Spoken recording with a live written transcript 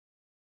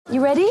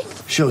You ready?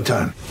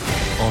 Showtime.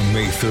 On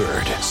May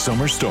 3rd,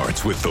 summer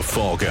starts with The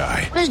Fall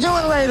Guy. Let's do it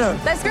later.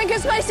 Let's drink a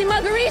spicy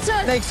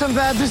margarita. Make some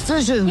bad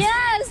decisions.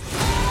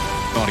 Yes!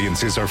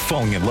 Audiences are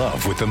falling in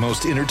love with the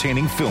most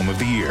entertaining film of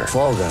the year.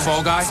 Fall Guy.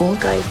 Fall Guy? Fall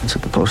Guy. That's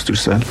what the poster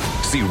said.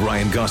 See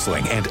Ryan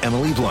Gosling and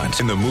Emily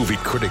Blunt in the movie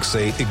critics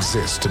say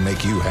exists to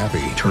make you happy.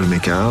 Trying to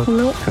make it out?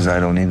 Nope. Because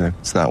I don't either.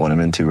 It's not what I'm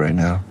into right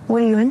now.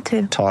 What are you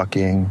into?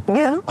 Talking.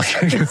 Yeah.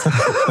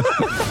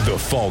 The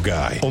Fall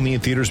Guy. Only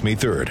in theaters May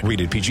 3rd.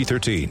 Rated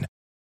PG-13.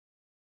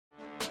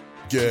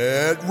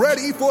 Get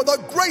ready for the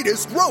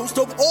greatest roast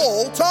of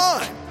all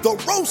time. The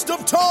Roast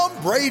of Tom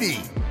Brady.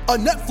 A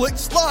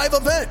Netflix live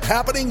event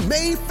happening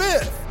May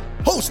 5th.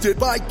 Hosted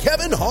by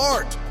Kevin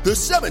Hart. The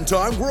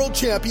 7-time world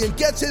champion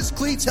gets his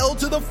cleats held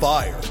to the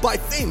fire by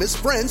famous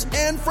friends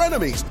and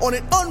frenemies on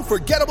an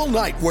unforgettable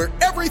night where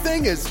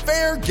everything is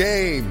fair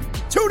game.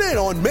 Tune in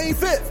on May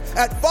 5th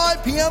at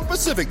 5 p.m.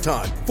 Pacific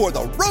time for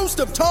the Roast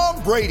of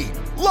Tom Brady.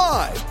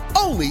 Live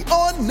only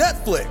on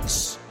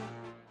Netflix.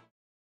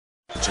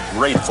 It's a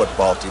great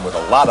football team with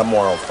a lot of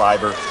moral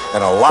fiber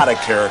and a lot of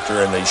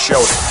character, and they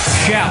showed it.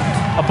 Shout,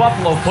 a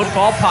Buffalo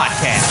football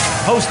podcast,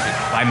 hosted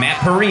by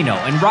Matt Perino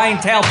and Ryan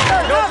Talbot.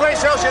 No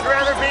place else you'd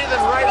rather be than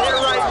right here,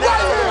 right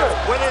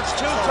now. When it's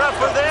too tough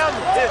for them,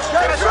 it's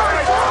just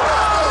right.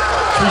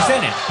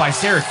 Presented by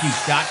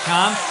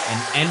Syracuse.com and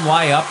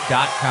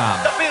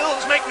NYUp.com. The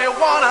Bills make me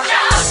wanna.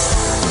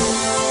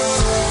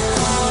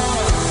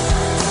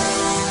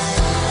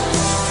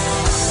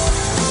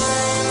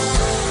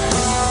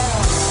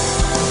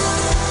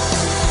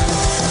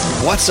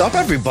 What's up,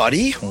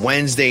 everybody?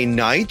 Wednesday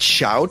night,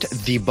 Shout,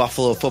 the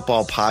Buffalo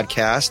Football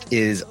Podcast,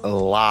 is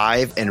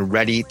live and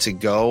ready to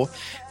go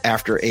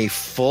after a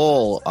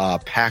full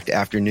packed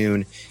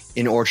afternoon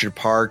in Orchard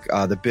Park.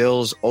 The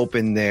Bills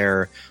opened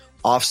their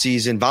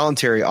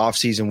voluntary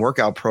off-season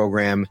workout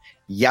program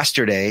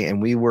yesterday,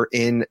 and we were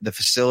in the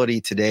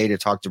facility today to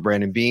talk to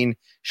Brandon Beane,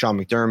 Sean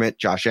McDermott,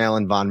 Josh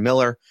Allen, Von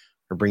Miller.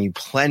 We're bringing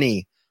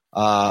plenty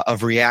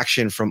of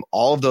reaction from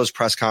all of those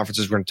press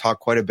conferences. We're going to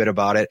talk quite a bit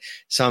about it.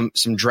 Some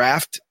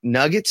draft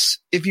nuggets,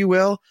 if you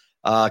will,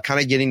 kind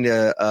of getting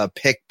to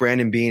pick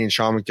Brandon Beane and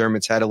Sean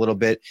McDermott's head a little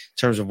bit in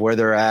terms of where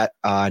they're at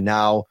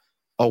now,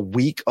 a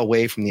week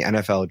away from the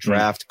NFL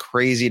draft.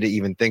 Crazy to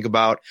even think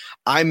about.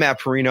 I'm Matt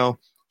Perino.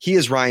 He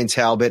is Ryan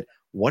Talbot.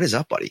 What is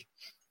up, buddy?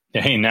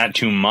 Hey, not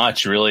too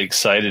much. Really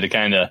excited to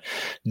kind of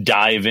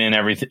dive in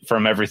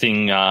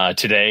everything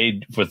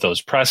today with those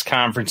press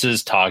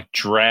conferences, talk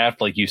draft.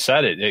 Like you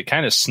said, it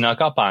kind of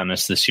snuck up on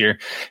us this year.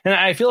 And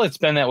I feel it's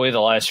been that way the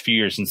last few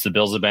years since the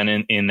Bills have been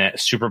in that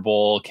Super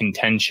Bowl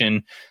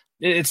contention.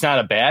 It's not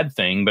a bad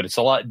thing, but it's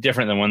a lot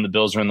different than when the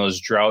Bills were in those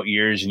drought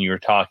years and you were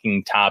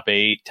talking top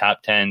 8,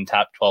 top 10,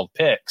 top 12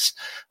 picks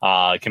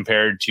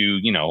compared to,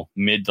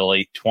 mid to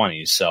late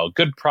 20s. So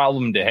good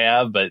problem to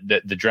have, but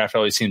the draft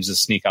always seems to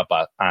sneak up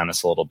on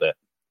us a little bit.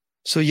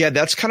 So, yeah,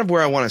 that's kind of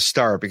where I want to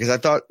start, because I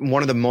thought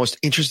one of the most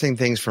interesting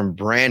things from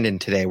Brandon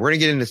today, we're going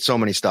to get into so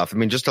many stuff. I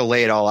mean, just to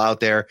lay it all out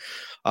there.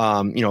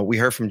 We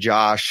heard from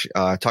Josh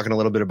talking a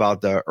little bit about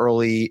the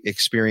early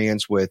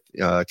experience with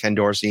Ken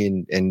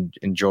Dorsey and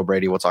Joe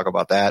Brady. We'll talk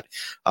about that.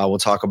 We'll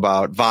talk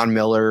about Von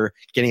Miller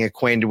getting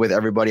acquainted with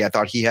everybody. I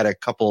thought he had a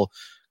couple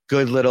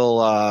good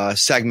little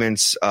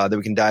segments that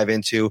we can dive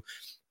into.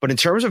 But in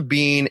terms of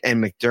Beane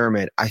and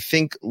McDermott, I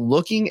think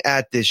looking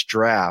at this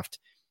draft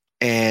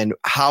and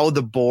how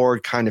the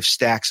board kind of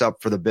stacks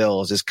up for the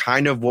Bills is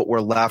kind of what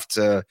we're left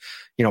to,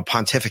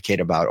 pontificate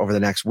about over the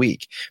next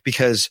week,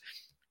 because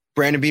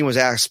Brandon Beane was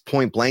asked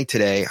point blank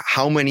today,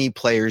 how many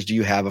players do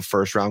you have a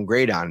first round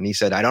grade on? And he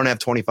said, I don't have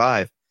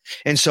 25.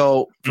 And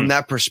so from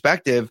that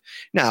perspective,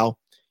 now,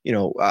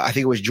 I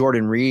think it was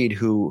Jordan Reed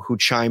who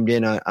chimed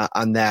in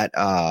on that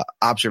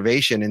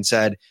observation and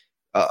said,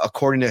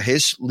 according to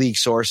his league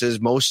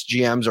sources, most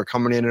GMs are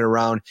coming in at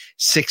around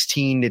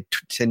 16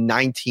 to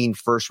 19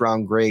 first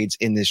round grades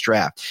in this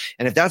draft.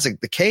 And if that's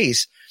the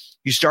case,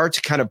 you start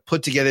to kind of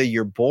put together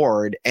your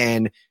board,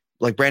 and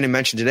like Brandon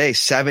mentioned today,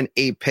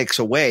 7-8 picks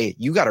away,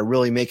 you got to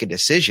really make a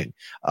decision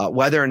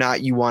whether or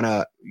not you want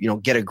to,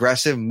 get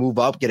aggressive, move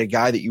up, get a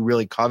guy that you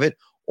really covet,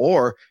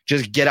 or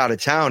just get out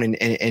of town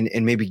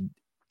and maybe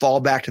fall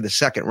back to the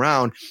second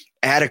round,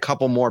 add a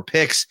couple more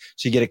picks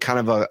so you get a kind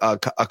of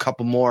a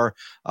couple more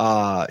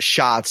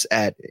shots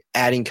at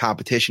adding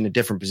competition at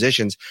different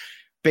positions.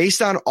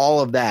 Based on all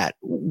of that,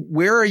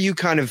 where are you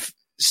kind of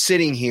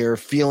sitting here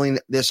feeling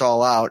this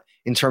all out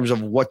in terms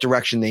of what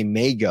direction they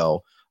may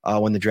go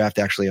when the draft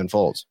actually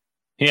unfolds?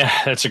 Yeah,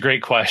 that's a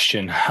great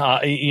question.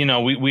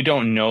 We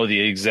don't know the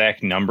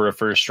exact number of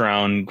first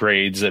round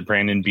grades that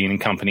Brandon Beane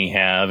and company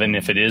have. And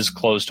if it is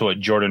close to what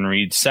Jordan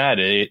Reed said,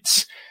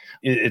 it's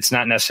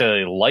not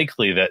necessarily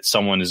likely that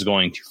someone is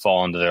going to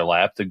fall into their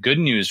lap. The good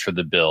news for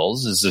the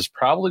Bills is there's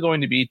probably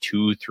going to be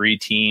 2-3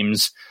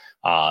 teams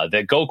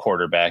that go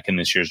quarterback in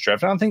this year's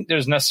draft. I don't think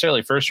there's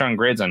necessarily first round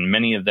grades on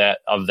many of that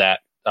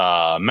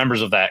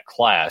members of that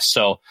class.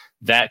 So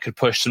that could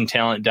push some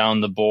talent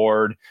down the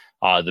board.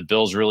 The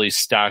Bills really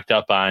stocked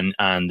up on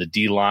the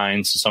D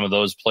line. So some of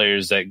those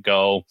players that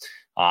go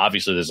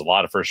Obviously, there's a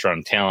lot of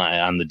first-round talent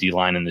on the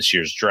D-line in this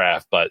year's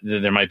draft, but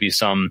there might be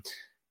some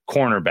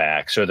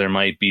cornerbacks or there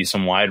might be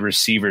some wide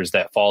receivers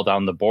that fall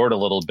down the board a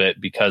little bit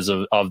because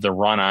of the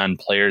run-on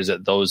players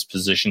at those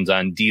positions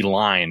on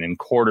D-line and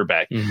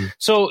quarterback. Mm-hmm.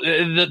 So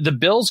the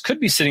Bills could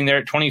be sitting there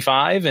at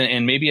 25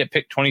 and maybe at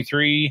pick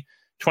 23,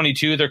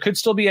 22, there could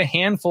still be a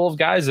handful of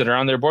guys that are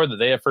on their board that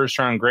they have first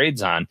round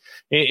grades on.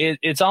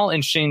 It's all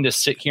interesting to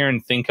sit here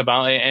and think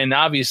about. And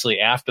obviously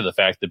after the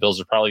fact, the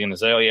Bills are probably going to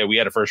say, oh yeah, we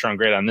had a first round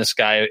grade on this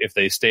guy. If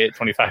they stay at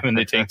 25 and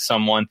they take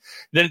someone,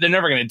 they're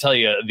never going to tell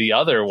you the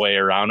other way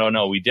around. Oh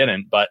no, we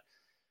didn't. But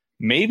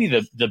maybe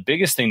the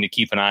biggest thing to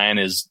keep an eye on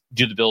is,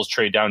 do the Bills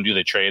trade down? Do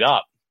they trade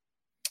up?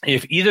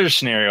 If either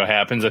scenario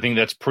happens, I think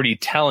that's pretty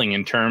telling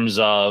in terms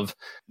of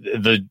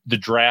the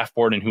draft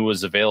board and who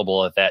was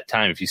available at that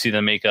time. If you see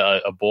them make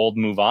a bold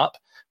move up,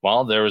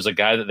 well, there was a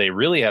guy that they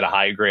really had a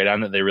high grade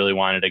on that they really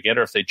wanted to get,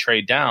 or if they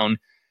trade down,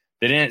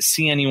 they didn't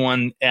see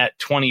anyone at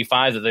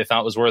 25 that they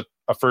thought was worth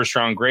a first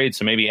round grade.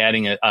 So maybe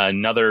adding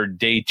another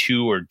day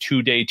 2 or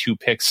 2 day 2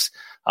 picks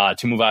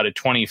to move out at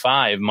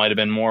 25 might have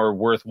been more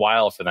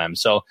worthwhile for them.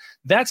 So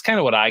that's kind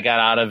of what I got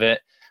out of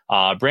it.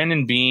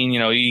 Brandon Beane,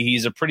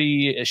 he's a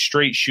pretty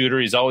straight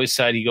shooter. He's always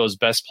said he goes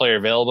best player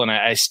available, and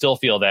I still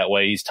feel that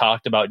way. He's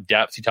talked about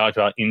depth. He talked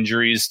about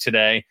injuries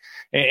today,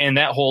 and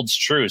that holds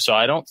true. So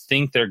I don't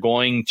think they're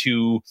going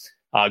to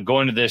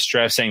go into this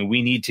draft saying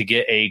we need to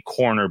get a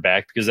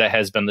cornerback, because that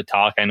has been the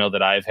talk. I know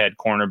that I've had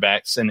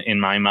cornerbacks in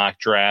my mock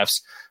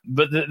drafts,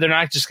 but they're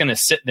not just going to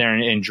sit there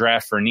and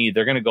draft for need.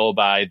 They're going to go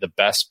by the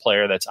best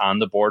player that's on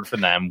the board for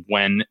them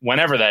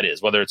whenever that is,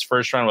 whether it's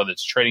first round, whether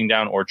it's trading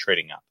down or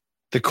trading up.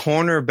 The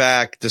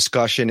cornerback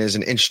discussion is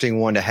an interesting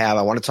one to have.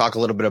 I want to talk a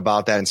little bit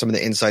about that and some of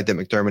the insight that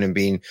McDermott and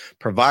Beane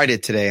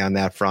provided today on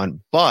that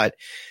front. But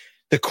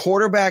the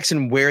quarterbacks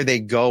and where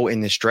they go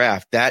in this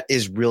draft, that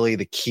is really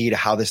the key to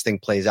how this thing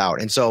plays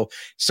out. And so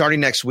starting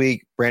next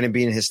week, Brandon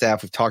Beane and his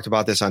staff, we've talked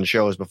about this on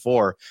shows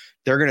before,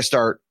 they're going to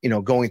start,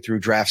 going through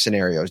draft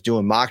scenarios,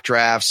 doing mock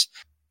drafts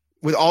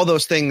with all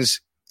those things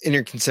in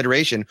your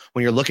consideration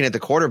when you're looking at the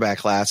quarterback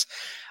class.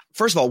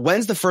 First of all,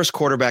 when's the first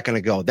quarterback going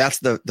to go? That's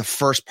the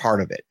first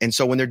part of it. And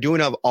so when they're doing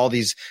all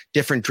these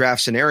different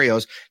draft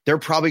scenarios, they're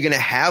probably going to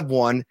have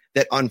one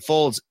that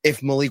unfolds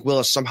if Malik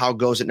Willis somehow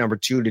goes at number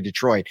 2 to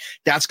Detroit.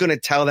 That's going to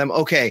tell them,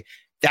 okay,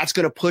 that's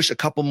going to push a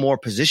couple more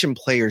position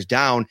players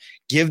down,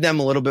 give them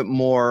a little bit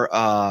more,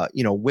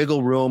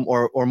 wiggle room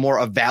or more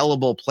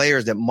available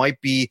players that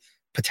might be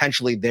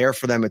potentially there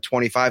for them at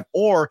 25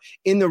 or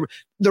in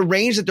the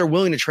range that they're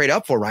willing to trade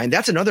up for, Ryan.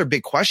 That's another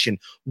big question.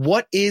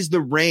 What is the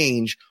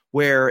range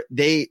where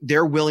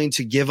they're willing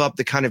to give up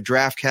the kind of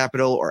draft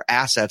capital or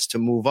assets to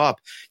move up?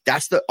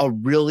 That's a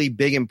really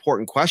big,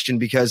 important question,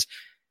 because,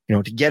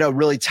 to get a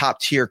really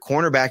top tier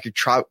cornerback,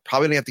 you're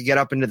probably gonna have to get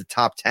up into the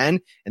top 10.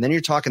 And then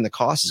you're talking the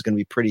cost is going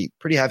to be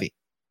pretty heavy.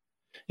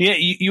 Yeah,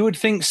 you would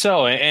think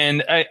so.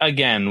 And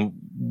again,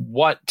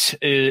 what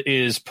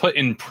is put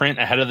in print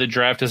ahead of the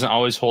draft doesn't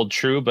always hold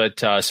true.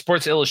 But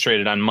Sports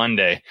Illustrated on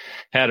Monday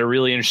had a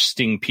really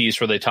interesting piece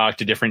where they talked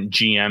to different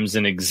GMs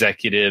and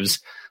executives,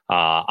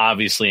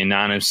 obviously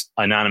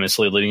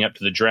anonymously leading up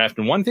to the draft.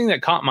 And one thing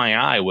that caught my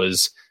eye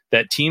was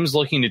that teams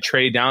looking to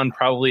trade down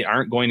probably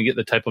aren't going to get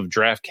the type of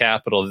draft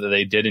capital that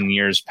they did in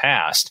years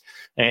past.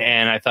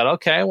 And I thought,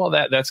 okay, well,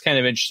 that's kind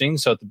of interesting.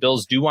 So if the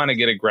Bills do want to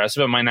get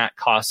aggressive, it might not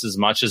cost as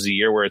much as a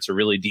year where it's a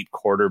really deep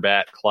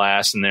quarterback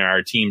class and there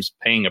are teams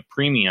paying a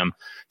premium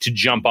to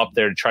jump up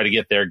there to try to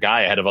get their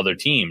guy ahead of other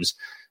teams.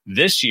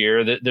 This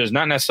year, there's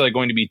not necessarily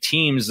going to be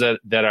teams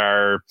that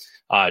are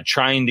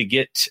trying to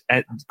get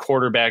at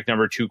quarterback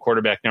number 2,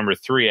 quarterback number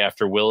 3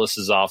 after Willis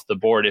is off the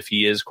board, if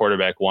he is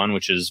quarterback 1,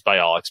 which is by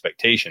all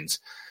expectations.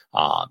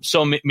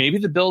 So maybe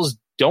the Bills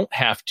don't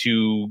have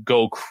to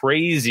go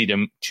crazy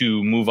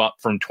to move up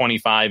from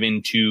 25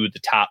 into the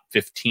top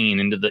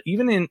 15,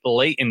 even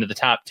late into the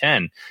top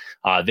 10.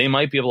 They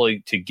might be able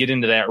to get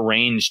into that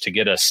range to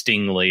get a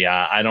Stingley.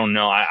 I don't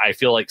know. I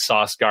feel like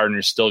Sauce Gardner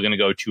is still going to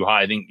go too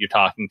high. I think you're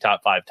talking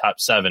top 5,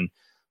 top 7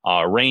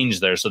 range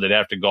there. So they'd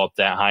have to go up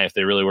that high if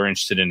they really were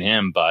interested in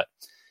him. But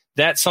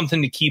that's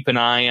something to keep an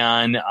eye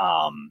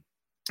on.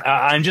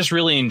 I'm just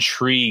really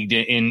intrigued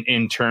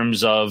in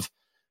terms of,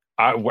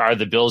 are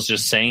the Bills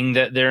just saying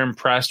that they're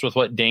impressed with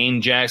what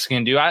Dane Jackson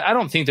can do? I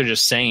don't think they're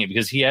just saying it,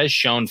 because he has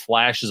shown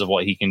flashes of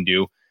what he can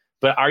do.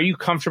 But are you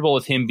comfortable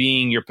with him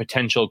being your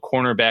potential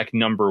cornerback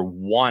number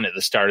 1 at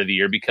the start of the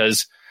year?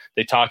 Because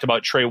they talked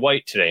about Trey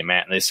White today,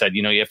 Matt, and they said,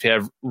 you have to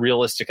have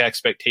realistic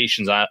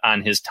expectations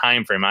on his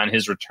time frame, on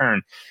his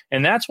return.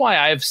 And that's why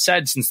I've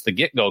said since the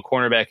get-go,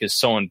 cornerback is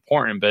so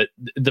important. But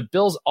the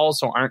Bills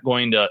also aren't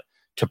going to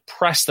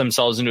press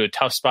themselves into a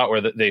tough spot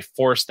where they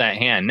force that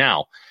hand.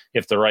 Now,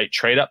 if the right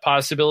trade-up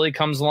possibility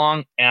comes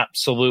along,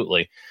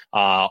 absolutely.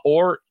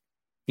 Or,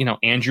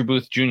 Andrew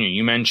Booth Jr.,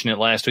 you mentioned it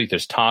last week.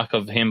 There's talk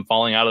of him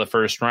falling out of the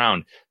first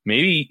round.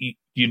 Maybe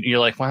you're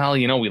like, well,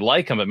 we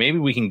like him, but maybe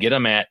we can get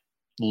him at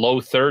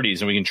low 30s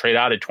and we can trade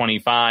out at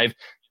 25,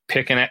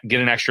 get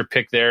an extra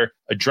pick there,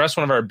 address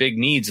one of our big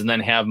needs, and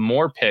then have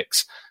more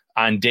picks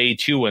on day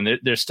 2 when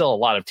there's still a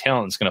lot of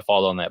talent that's going to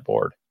fall on that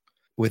board.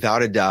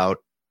 Without a doubt.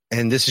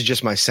 And this is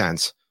just my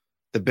sense.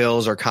 The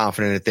Bills are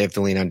confident that they have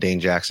to lean on Dane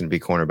Jackson to be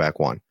cornerback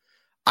 1.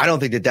 I don't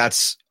think that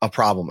that's a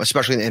problem,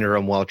 especially in the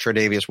interim while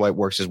Tre'Davious White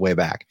works his way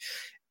back.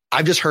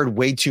 I've just heard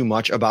way too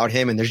much about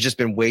him, and there's just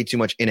been way too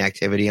much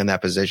inactivity on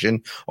that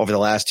position over the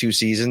last 2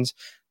 seasons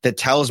that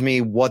tells me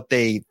what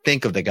they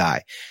think of the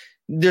guy.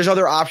 There's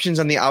other options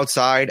on the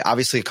outside.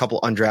 Obviously, a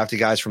couple undrafted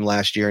guys from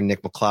last year,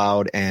 Nick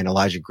McLeod and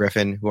Elijah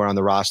Griffin, who are on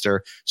the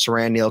roster.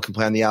 Saran Neal can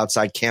play on the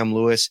outside. Cam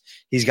Lewis,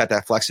 he's got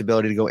that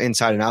flexibility to go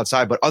inside and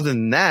outside. But other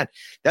than that,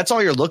 that's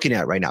all you're looking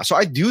at right now. So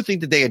I do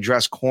think that they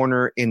address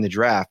corner in the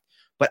draft,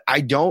 but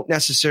I don't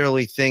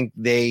necessarily think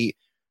they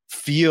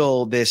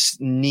feel this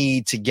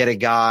need to get a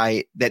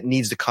guy that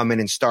needs to come in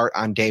and start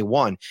on day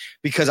 1,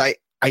 because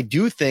I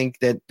do think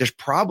that there's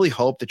probably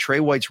hope that Trey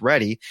White's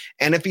ready.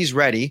 And if he's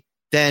ready,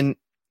 then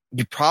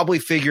you probably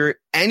figure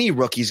any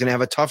rookie's going to have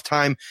a tough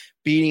time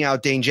beating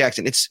out Dane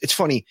Jackson. It's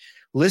funny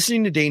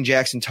listening to Dane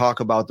Jackson talk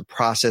about the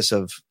process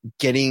of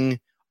getting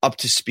up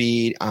to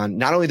speed on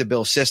not only the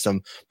Bills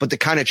system, but the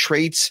kind of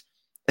traits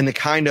and the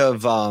kind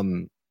of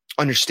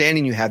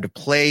understanding you have to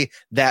play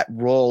that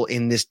role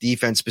in this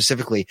defense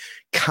specifically,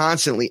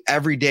 constantly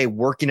every day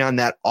working on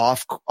that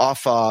off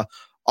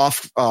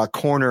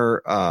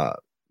corner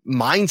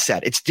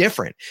mindset. It's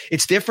different.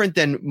 It's different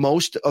than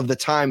most of the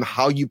time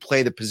how you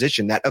play the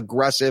position, that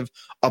aggressive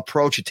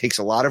approach. It takes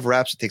a lot of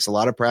reps. It takes a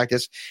lot of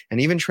practice.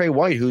 And even Trey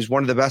White, who's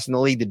one of the best in the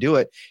league to do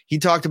it, he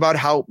talked about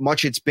how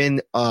much it's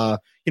been, a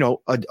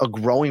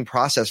growing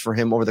process for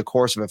him over the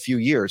course of a few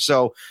years.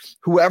 So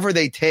whoever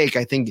they take,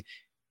 I think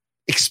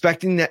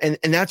expecting that,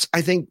 and that's,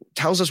 I think,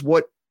 tells us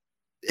what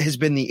has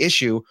been the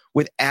issue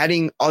with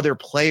adding other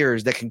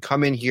players that can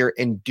come in here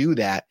and do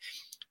that,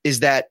 is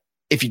that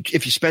if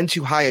you spend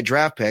too high a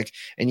draft pick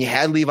and you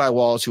had Levi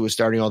Wallace, who was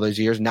starting all those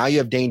years, now you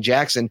have Dane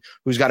Jackson,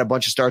 who's got a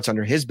bunch of starts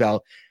under his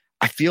belt.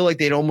 I feel like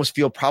they'd almost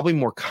feel probably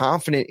more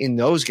confident in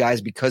those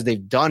guys because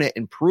they've done it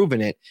and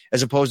proven it,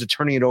 as opposed to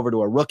turning it over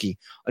to a rookie.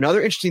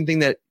 Another interesting thing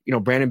that,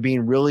 Brandon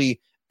Beane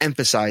really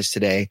emphasized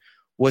today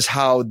was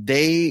how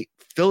they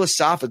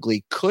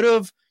philosophically could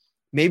have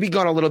maybe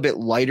gone a little bit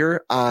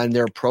lighter on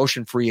their approach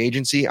in free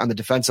agency on the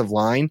defensive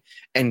line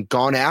and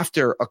gone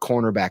after a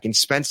cornerback and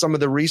spent some of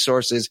the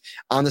resources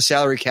on the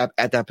salary cap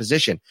at that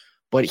position.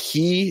 But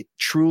he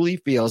truly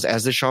feels,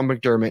 as does Sean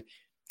McDermott,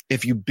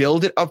 if you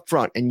build it up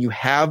front and you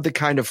have the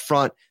kind of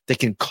front that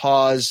can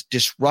cause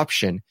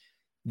disruption,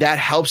 that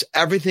helps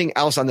everything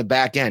else on the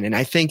back end. And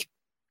I think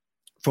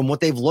from what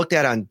they've looked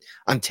at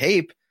on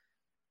tape,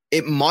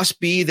 it must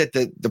be that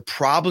the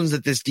problems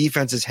that this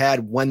defense has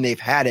had when they've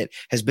had it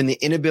has been the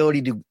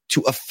inability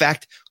to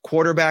affect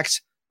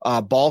quarterbacks,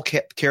 ball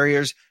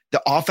carriers,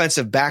 the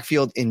offensive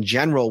backfield in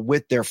general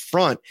with their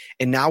front.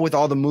 And now with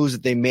all the moves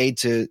that they made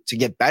to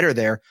get better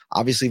there,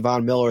 obviously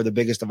Von Miller, the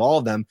biggest of all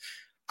of them,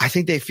 I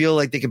think they feel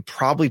like they can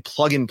probably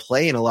plug and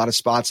play in a lot of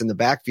spots in the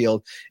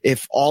backfield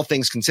if all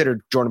things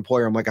considered. Jordan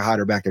Poyer and Micah Hyde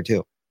are back there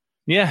too.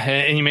 Yeah,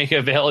 and you make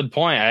a valid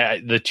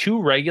point. The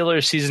 2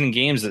 regular season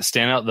games that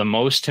stand out the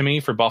most to me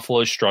for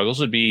Buffalo's struggles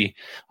would be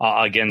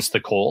against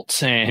the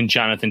Colts, and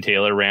Jonathan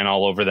Taylor ran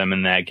all over them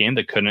in that game.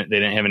 They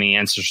didn't have any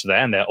answers to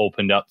that, and that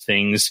opened up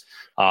things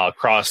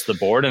across the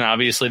board. And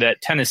obviously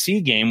that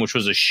Tennessee game, which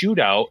was a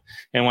shootout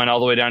and went all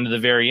the way down to the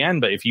very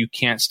end. But if you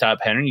can't stop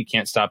Henry, you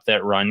can't stop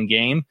that run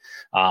game.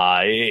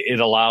 It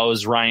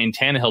allows Ryan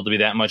Tannehill to be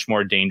that much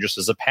more dangerous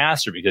as a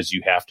passer because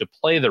you have to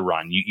play the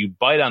run. You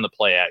bite on the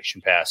play action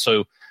pass.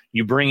 So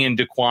you bring in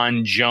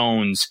Daquan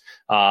Jones.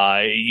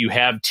 You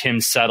have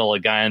Tim Settle, a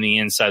guy on the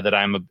inside that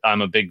I'm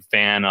a big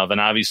fan of.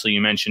 And obviously you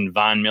mentioned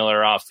Von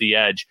Miller off the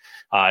edge.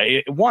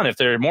 If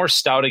they're more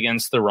stout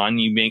against the run,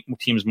 you make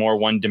teams more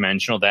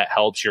one-dimensional. That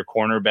helps your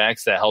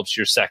cornerbacks. That helps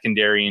your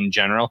secondary in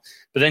general.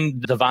 But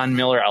then the Von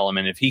Miller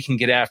element, if he can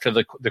get after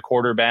the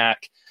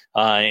quarterback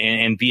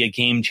and be a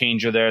game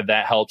changer there,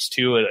 that helps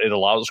too. It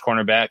allows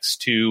cornerbacks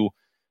to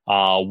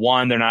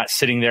they're not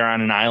sitting there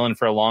on an island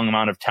for a long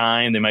amount of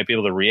time. They might be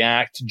able to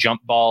react,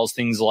 jump balls,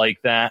 things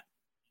like that.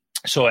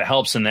 So it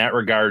helps in that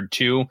regard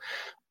too.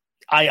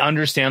 I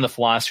understand the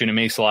philosophy and it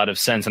makes a lot of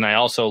sense. And I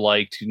also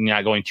liked,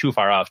 not going too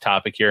far off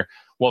topic here,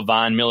 what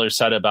Von Miller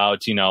said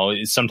about,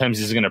 sometimes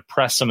he's going to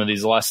press some of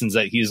these lessons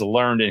that he's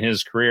learned in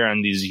his career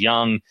on these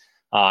young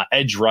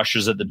edge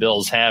rushers that the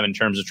Bills have in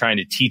terms of trying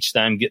to teach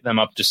them, get them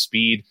up to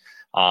speed,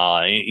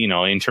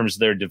 in terms of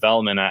their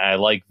development. I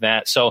like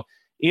that. So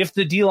if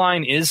the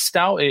D-line is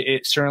stout,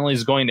 it certainly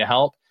is going to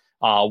help.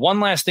 One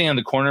last thing on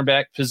the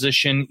cornerback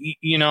position.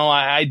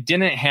 I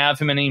didn't have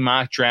him in any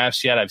mock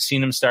drafts yet. I've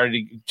seen him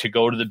starting to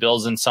go to the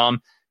Bills in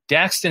some.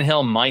 Daxton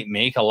Hill might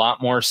make a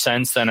lot more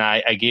sense than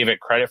I gave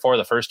it credit for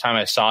the first time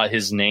I saw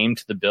his name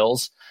to the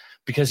Bills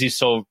because he's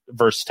so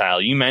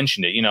versatile. You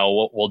mentioned it.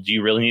 Well, do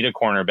you really need a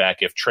cornerback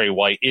if Trey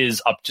White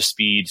is up to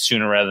speed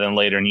sooner rather than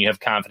later and you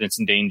have confidence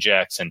in Dane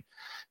Jackson?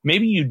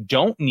 Maybe you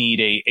don't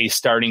need a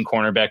starting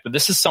cornerback, but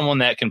this is someone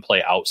that can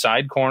play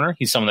outside corner.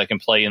 He's someone that can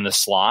play in the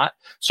slot.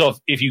 So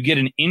if you get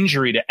an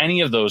injury to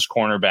any of those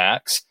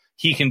cornerbacks,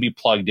 he can be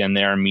plugged in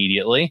there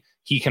immediately.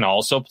 he can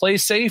also play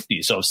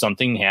safety. So if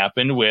something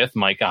happened with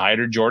Micah Hyde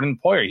or Jordan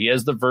Poyer, he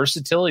has the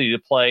versatility to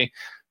play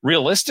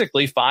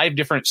realistically 5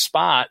 different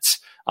spots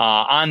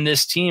on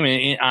this team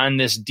and on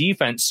this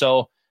defense.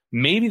 So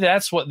maybe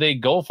that's what they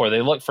go for.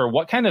 They look for,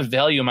 what kind of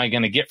value am I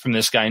going to get from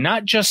this guy?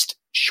 Not just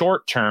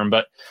short term,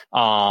 but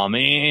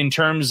in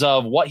terms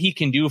of what he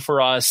can do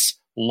for us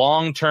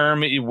long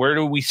term. Where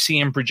do we see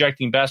him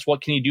projecting best?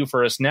 What can he do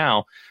for us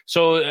now?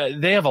 So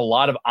they have a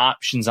lot of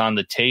options on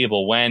the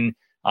table when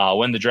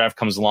the draft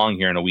comes along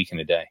here in a week and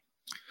a day.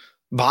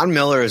 Von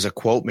Miller is a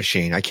quote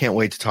machine. I can't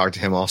wait to talk to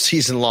him all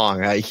season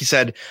long. He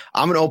said,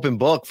 I'm an open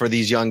book for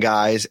these young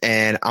guys,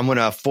 and I'm going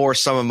to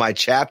force some of my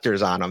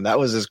chapters on them. That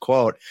was his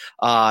quote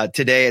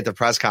today at the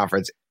press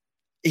conference.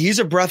 He's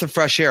a breath of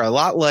fresh air, a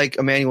lot like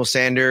Emmanuel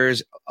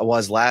Sanders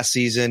was last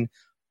season.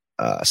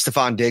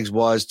 Stephon Diggs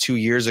was 2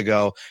 years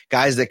ago.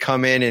 Guys that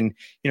come in and,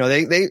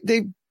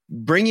 they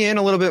bring you in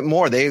a little bit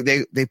more.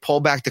 They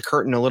pull back the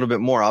curtain a little bit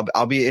more.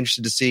 I'll be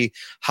interested to see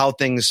how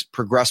things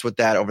progress with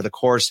that over the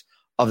course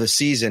of the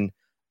season.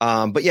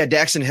 But yeah,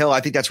 Daxton Hill, I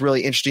think that's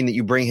really interesting that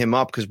you bring him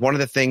up, because one of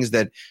the things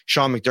that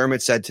Sean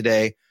McDermott said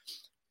today,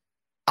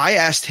 I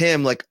asked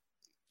him,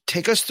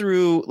 take us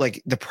through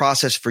the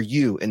process for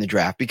you in the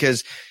draft,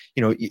 because,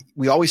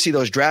 we always see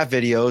those draft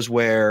videos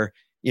where,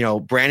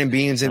 Brandon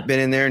Beane's been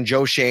in there and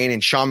Joe Shane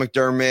and Sean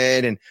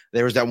McDermott. And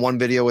there was that one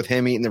video with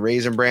him eating the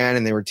Raisin Bran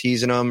and they were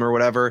teasing him or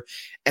whatever.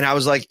 And I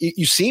was like,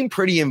 you seem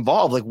pretty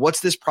involved.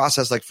 What's this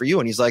process like for you?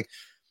 And he's like,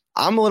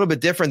 I'm a little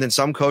bit different than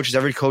some coaches.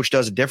 Every coach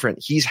does it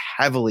different. He's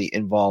heavily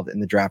involved in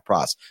the draft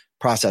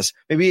process.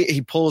 Maybe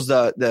he pulls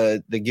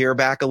the gear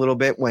back a little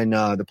bit when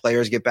the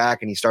players get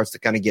back and he starts to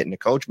kind of get into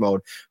coach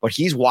mode, but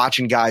he's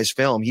watching guys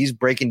film. He's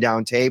breaking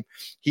down tape.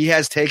 He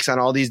has takes on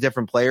all these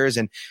different players.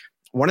 And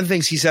one of the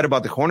things he said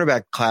about the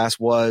cornerback class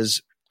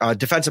was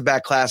defensive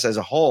back class as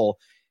a whole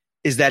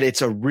is that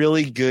it's a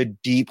really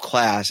good deep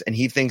class. And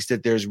he thinks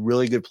that there's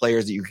really good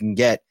players that you can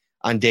get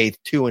on day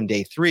 2 and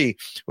day 3,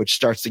 which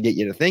starts to get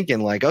you to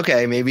thinking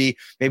okay, maybe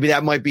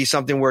that might be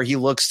something where he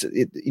looks,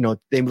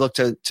 they look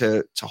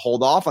to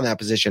hold off on that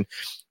position.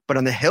 But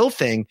on the Hill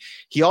thing,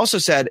 he also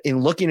said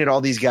in looking at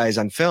all these guys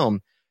on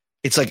film,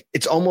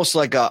 it's almost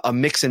like a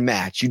mix and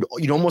match.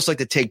 You'd almost like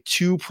to take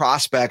 2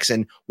 prospects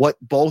and what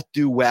both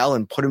do well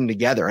and put them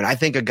together. And I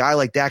think a guy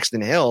like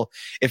Daxton Hill,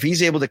 if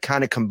he's able to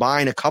kind of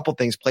combine a couple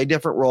things, play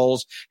different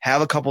roles,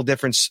 have a couple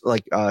different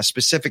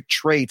specific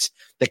traits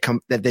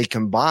that they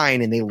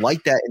combine and they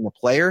like that in the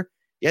player,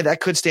 yeah, that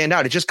could stand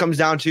out. It just comes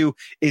down to,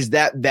 is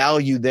that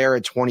value there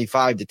at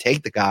 25 to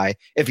take the guy?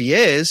 If he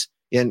is,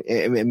 and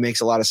it makes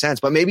a lot of sense.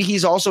 But maybe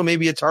he's also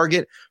a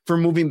target for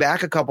moving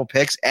back a couple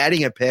picks,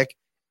 adding a pick,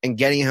 and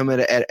getting him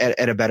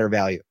at a better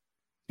value.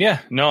 Yeah,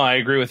 no, I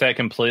agree with that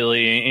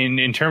completely.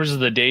 In terms of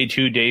the day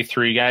 2, day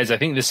 3 guys, I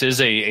think this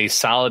is a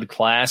solid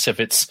class.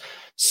 If it's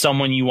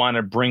someone you want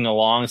to bring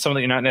along, someone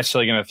that you're not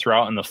necessarily going to throw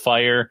out in the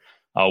fire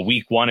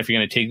week 1, if you're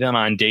going to take them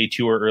on day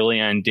 2 or early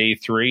on day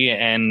 3.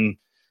 And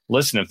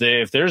listen,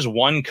 if there's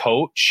one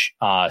coach,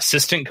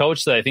 assistant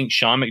coach that I think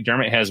Sean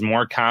McDermott has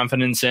more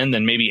confidence in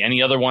than maybe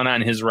any other one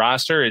on his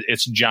roster,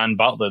 it's John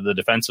Butler, the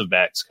defensive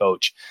backs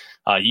coach.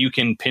 You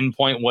can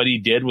pinpoint what he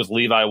did with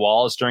Levi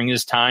Wallace during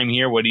his time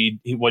here, what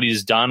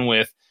he's done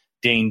with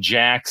Dane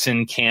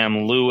Jackson,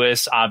 Cam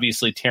Lewis,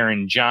 obviously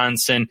Taron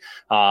Johnson,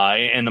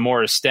 and the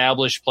more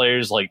established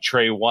players like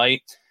Trey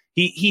White.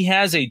 He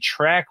has a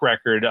track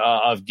record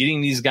of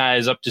getting these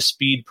guys up to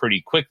speed pretty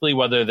quickly,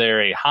 whether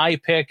they're a high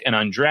pick, an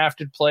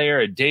undrafted player,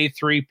 a day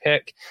 3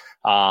 pick.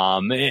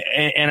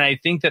 And I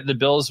think that the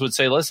Bills would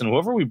say, listen,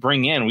 whoever we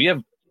bring in, we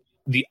have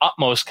the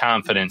utmost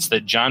confidence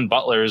that John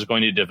Butler is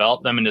going to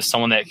develop them into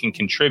someone that can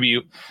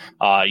contribute.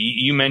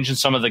 You mentioned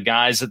some of the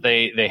guys that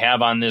they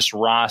have on this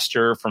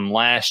roster from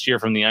last year,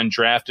 from the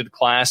undrafted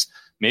class.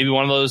 Maybe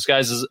one of those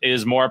guys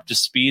is more up to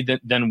speed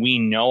than we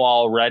know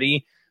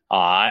already.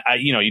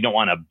 You don't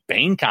want to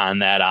bank on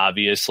that,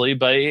 obviously,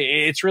 but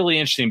it's really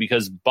interesting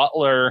because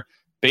Butler,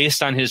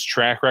 based on his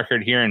track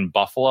record here in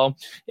Buffalo,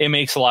 it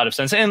makes a lot of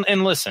sense.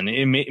 And listen,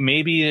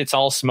 maybe it's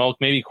all smoke.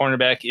 Maybe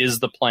cornerback is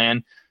the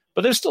plan.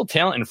 But there's still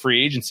talent in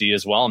free agency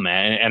as well,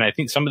 man. And I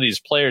think some of these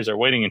players are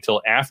waiting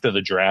until after the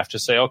draft to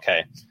say,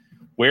 okay,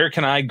 where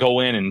can I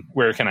go in and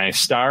where can I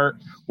start?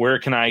 Where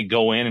can I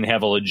go in and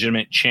have a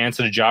legitimate chance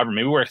at a job? Or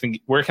maybe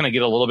where can I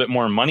get a little bit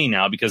more money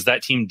now because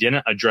that team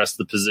didn't address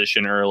the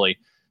position early.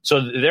 So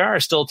there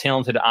are still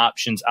talented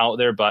options out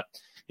there. But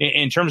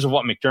in terms of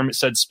what McDermott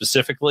said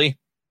specifically,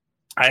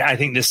 I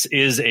think this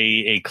is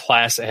a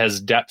class that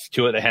has depth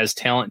to it, that has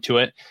talent to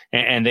it,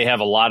 and they have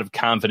a lot of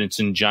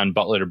confidence in John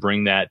Butler to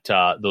bring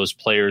those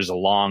players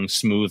along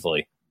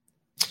smoothly.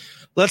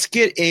 Let's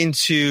get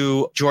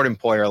into Jordan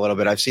Poyer a little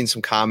bit. I've seen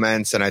some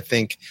comments, and I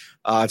think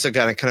it's a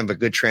kind of a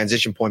good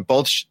transition point.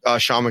 Both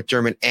Sean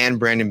McDermott and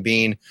Brandon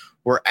Beane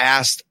were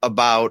asked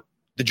about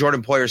the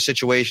Jordan Poyer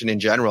situation in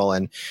general,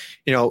 and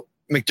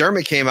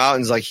McDermott came out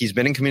and was like, he's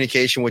been in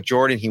communication with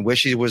Jordan. He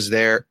wishes he was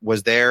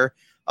there.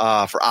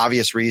 For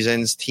obvious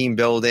reasons, team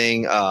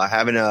building,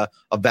 having a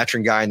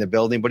veteran guy in the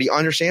building, but he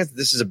understands that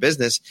this is a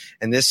business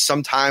and this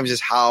sometimes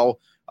is how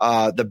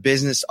the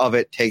business of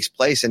it takes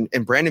place.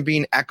 And Brandon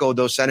Beane echoed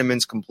those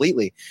sentiments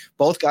completely.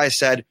 Both guys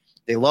said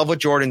they love what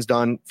Jordan's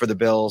done for the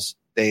Bills.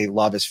 They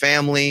love his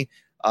family.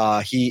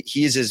 He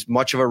is as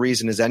much of a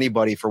reason as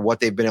anybody for what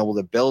they've been able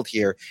to build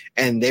here,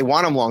 and they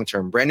want him long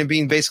term. Brandon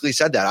Beane basically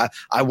said that.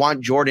 I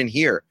want Jordan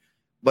here.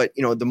 But,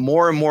 the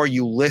more and more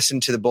you listen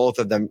to the both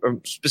of them, or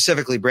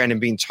specifically Brandon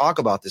Beane, talk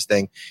about this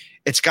thing,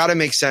 it's got to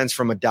make sense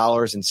from a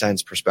dollars and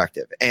cents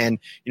perspective. And,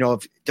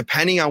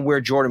 depending on where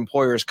Jordan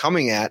Poyer is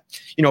coming at,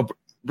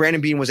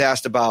 Brandon Beane was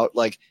asked about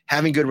like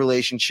having good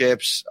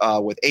relationships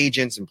with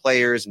agents and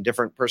players and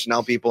different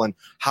personnel people and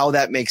how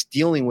that makes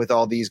dealing with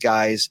all these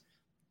guys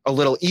a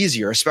little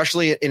easier,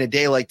 especially in a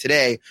day like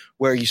today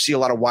where you see a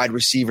lot of wide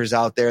receivers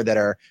out there that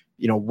are,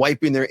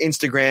 wiping their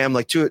Instagram,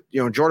 like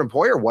Jordan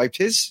Poyer wiped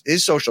his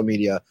social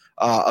media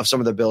of some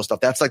of the Bill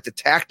stuff. That's like the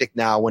tactic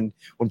now when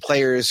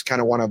players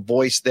kind of want to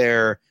voice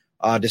their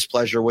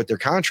displeasure with their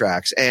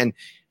contracts. And,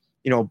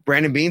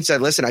 Brandon Beane said,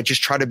 listen, I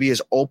just try to be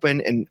as open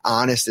and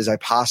honest as I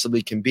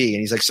possibly can be. And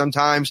he's like,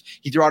 sometimes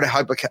he threw out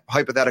a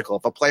hypothetical.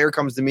 If a player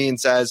comes to me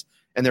and says,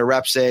 and their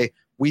reps say,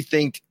 we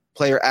think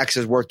player X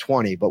is worth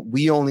 20, but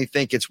we only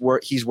think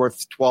he's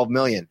worth 12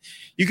 million.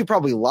 You could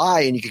probably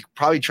lie and you could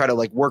probably try to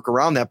like work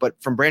around that. But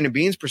from Brandon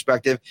Beane's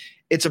perspective,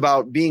 it's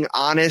about being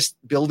honest,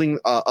 building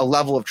a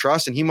level of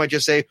trust. And he might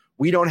just say,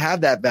 we don't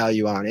have that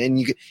value on it. And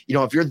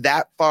if you're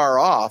that far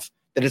off,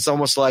 then it's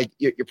almost like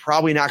you're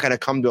probably not going to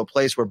come to a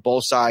place where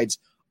both sides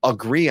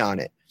agree on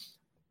it.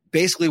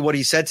 Basically what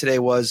he said today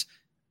was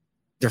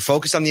they're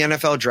focused on the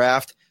NFL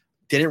draft.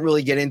 Didn't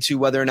really get into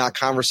whether or not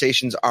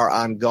conversations are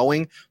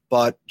ongoing,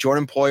 but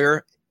Jordan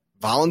Poyer,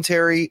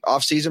 voluntary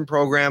offseason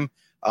program,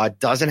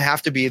 doesn't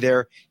have to be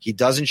there. He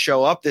doesn't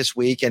show up this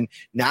week. And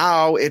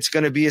now it's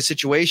going to be a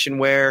situation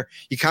where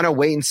you kind of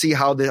wait and see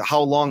how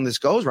long this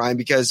goes, Ryan,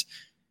 because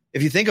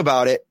if you think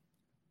about it,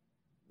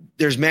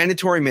 there's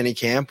mandatory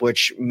minicamp,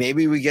 which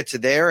maybe we get to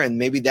there and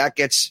maybe that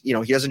gets, he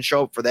doesn't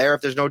show up for there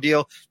if there's no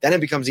deal. Then it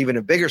becomes even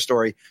a bigger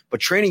story. But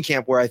training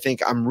camp, where I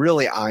think I'm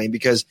really eyeing,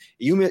 because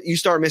you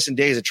start missing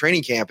days of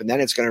training camp and then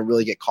it's going to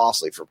really get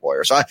costly for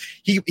Poyer. So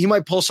he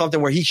might pull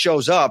something where he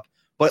shows up,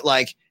 but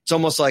like it's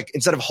almost like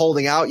instead of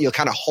holding out, you'll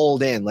kind of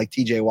hold in like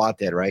TJ Watt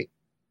did, right?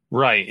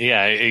 Right.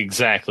 Yeah,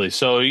 exactly.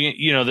 So,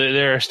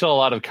 there are still a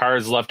lot of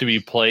cards left to be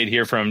played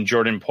here from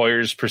Jordan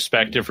Poyer's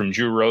perspective, from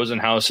Drew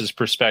Rosenhaus's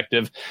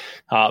perspective.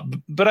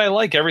 But I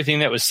like everything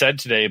that was said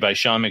today by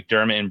Sean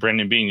McDermott and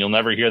Brandon Beane. You'll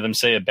never hear them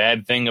say a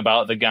bad thing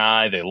about the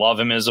guy. They love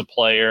him as a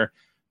player.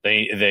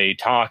 They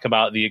talk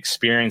about the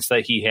experience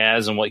that he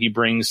has and what he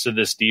brings to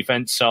this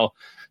defense. So,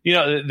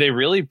 they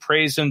really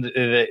praised him.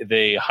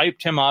 They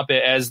hyped him up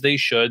as they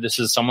should. This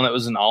is someone that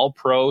was an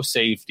all-pro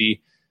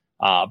safety.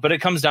 But it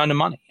comes down to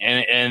money,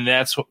 and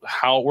that's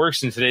how it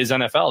works in today's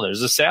NFL.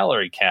 There's a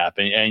salary cap,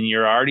 and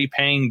you're already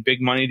paying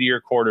big money to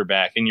your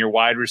quarterback and your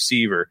wide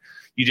receiver.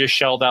 You just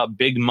shelled out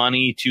big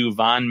money to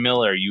Von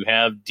Miller. You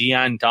have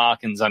Deion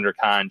Dawkins under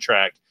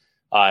contract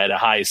at a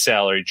high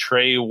salary,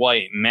 Trey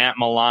White, Matt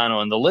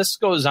Milano, and the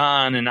list goes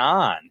on and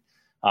on.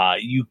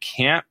 You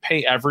can't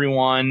pay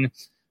everyone.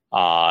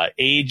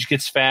 Age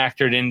gets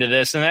factored into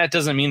this, and that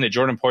doesn't mean that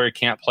Jordan Poyer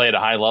can't play at a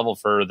high level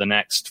for the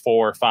next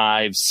 4,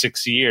 5,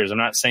 6 years. I'm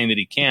not saying that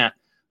he can't.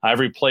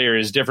 Every player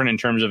is different in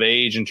terms of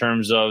age, in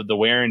terms of the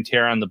wear and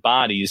tear on the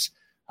bodies.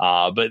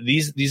 But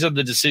these are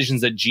the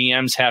decisions that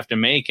GMs have to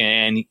make,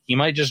 and he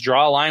might just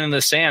draw a line in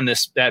the sand.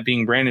 That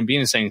being Brandon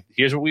Beane, saying,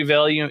 "Here's what we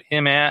value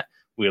him at.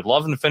 We would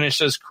love him to finish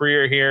his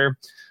career here.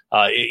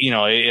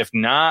 If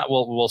not,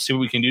 we'll see what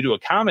we can do to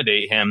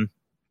accommodate him."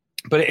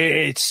 But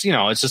it's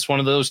just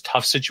one of those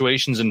tough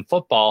situations in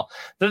football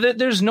that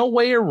there's no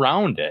way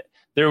around it.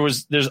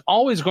 There's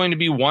always going to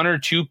be one or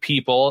two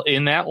people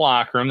in that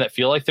locker room that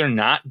feel like they're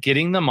not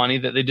getting the money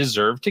that they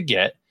deserve to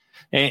get.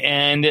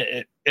 And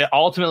it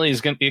ultimately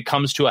it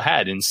comes to a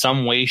head in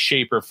some way,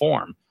 shape, or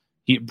form.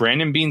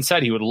 Brandon Beane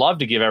said he would love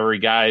to give every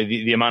guy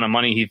the amount of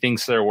money he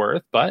thinks they're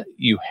worth, but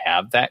you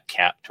have that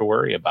cap to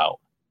worry about.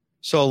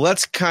 So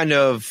let's kind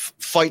of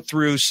fight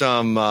through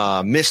some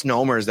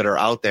misnomers that are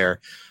out there.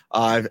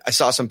 I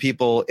saw some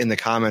people in the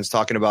comments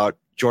talking about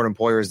Jordan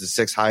Poyer is the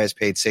 6th highest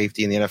paid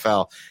safety in the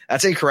NFL.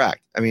 That's incorrect.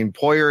 I mean,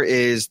 Poyer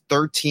is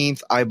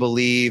 13th, I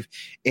believe,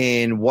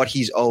 in what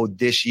he's owed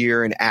this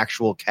year in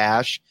actual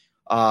cash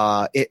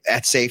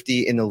at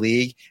safety in the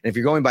league. And if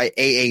you're going by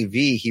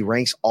AAV, he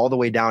ranks all the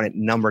way down at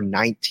number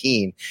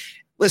 19.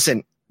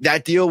 Listen,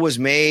 that deal was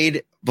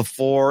made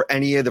before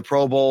any of the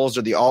Pro Bowls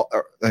or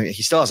he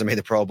still hasn't made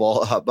the Pro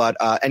Bowl, but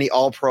any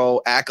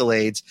All-Pro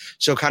accolades.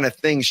 So kind of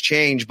things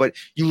change. But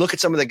you look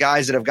at some of the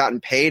guys that have gotten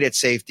paid at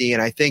safety,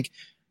 and I think,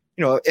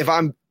 if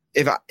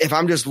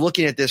I'm just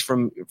looking at this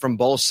from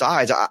both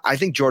sides, I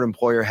think Jordan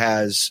Poyer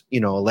has, a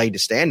leg to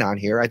stand on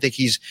here. I think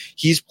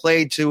he's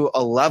played to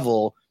a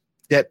level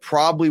that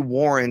probably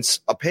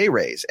warrants a pay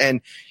raise. And,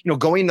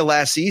 going into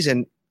last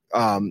season,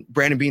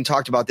 Brandon Beane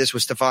talked about this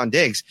with Stephon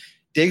Diggs.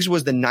 Diggs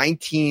was the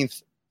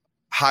 19th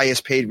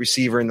highest paid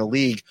receiver in the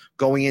league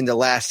going into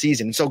last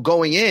season. So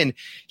going in,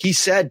 he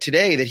said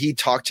today that he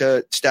talked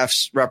to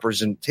Steph's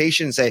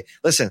representation and say,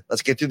 listen,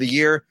 let's get through the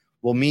year.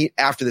 We'll meet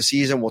after the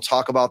season. We'll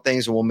talk about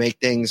things and we'll make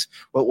things.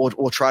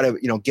 We'll try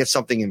to, get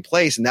something in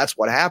place. And that's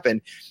what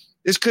happened.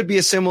 This could be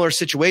a similar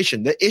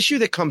situation. The issue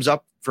that comes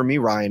up for me,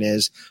 Ryan,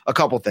 is a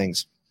couple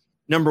things.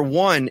 Number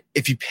one,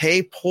 if you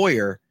pay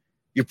Poyer,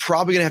 you're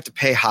probably going to have to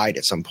pay Hyde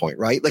at some point,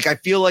 right? Like, I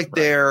feel like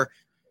their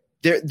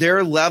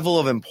level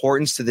of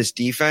importance to this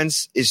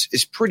defense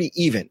is pretty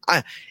even.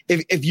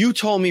 If you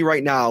told me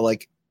right now,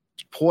 like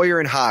Poyer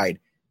and Hyde,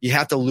 you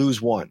have to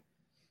lose one,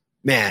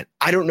 man,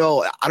 I don't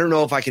know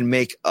if I can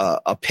make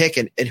a pick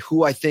and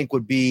who I think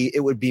would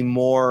be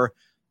more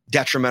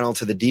detrimental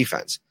to the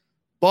defense.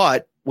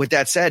 But with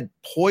that said,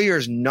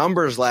 Poyer's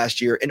numbers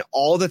last year and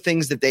all the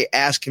things that they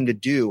ask him to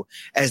do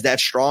as that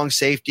strong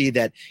safety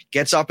that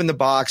gets up in the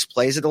box,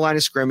 plays at the line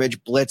of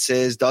scrimmage,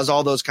 blitzes, does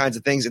all those kinds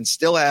of things, and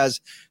still has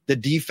the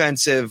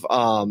defensive,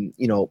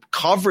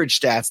 coverage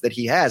stats that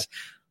he has.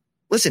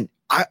 Listen,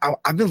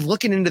 I've been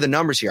looking into the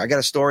numbers here. I got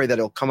a story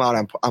that'll come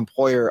out on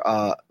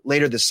Poyer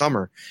later this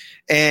summer,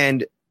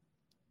 and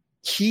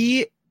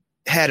he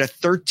had a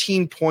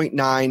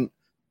 13.9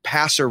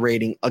 passer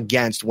rating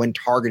against when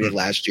targeted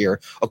last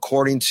year,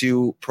 according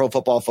to Pro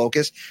Football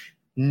Focus.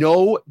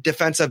 No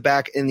defensive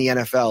back in the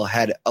NFL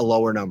had a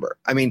lower number.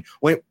 I mean,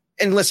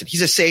 and listen,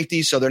 he's a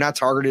safety, so they're not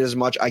targeted as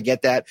much. I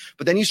get that.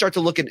 But then you start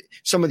to look at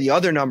some of the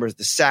other numbers,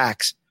 the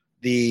sacks,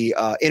 the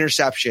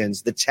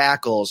interceptions,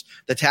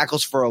 the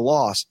tackles for a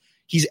loss.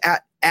 He's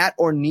at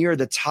or near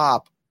the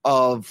top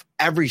of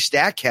every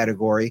stat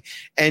category.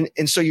 And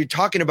so you're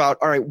talking about,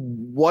 all right,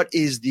 what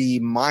is the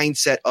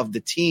mindset of the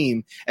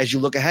team as you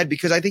look ahead?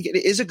 Because I think it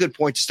is a good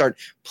point to start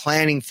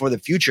planning for the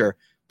future.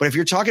 But if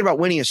you're talking about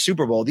winning a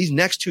Super Bowl, these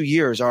next 2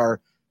 years are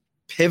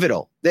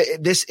pivotal.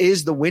 This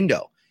is the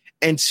window.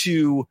 And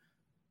to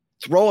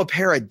throw a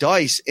pair of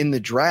dice in the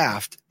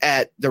draft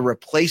at the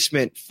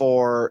replacement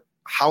for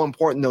how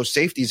important those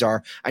safeties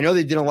are. I know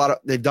they've done a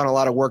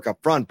lot of work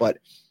up front, but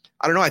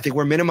I don't know. I think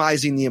we're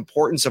minimizing the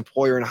importance of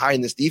Poyer and Hyde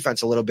in this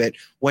defense a little bit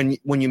when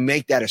you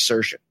make that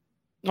assertion.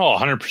 Oh,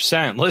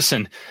 100%.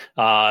 Listen,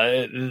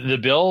 the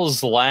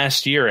Bills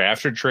last year,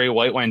 after Trey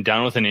White went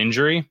down with an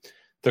injury,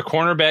 the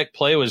cornerback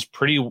play was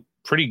pretty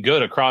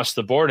good across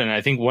the board. And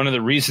I think one of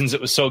the reasons it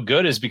was so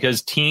good is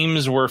because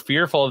teams were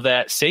fearful of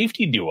that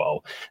safety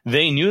duo.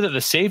 They knew that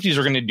the safeties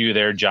were going to do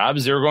their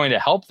jobs. They were going to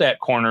help the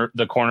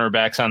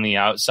cornerbacks on the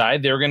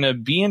outside. They were going to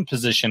be in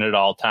position at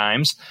all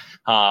times.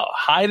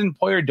 Hyde and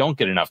Poyer don't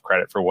get enough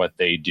credit for what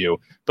they do.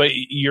 But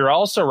you're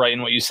also right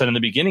in what you said in the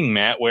beginning,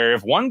 Matt, where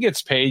if one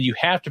gets paid, you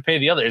have to pay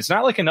the other. It's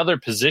not like another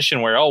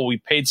position where, we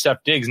paid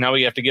Steph Diggs, now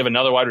we have to give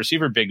another wide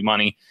receiver big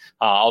money.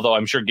 Although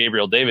I'm sure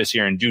Gabriel Davis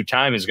here in due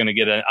time is going to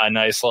get a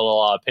nice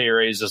little pay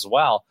raise as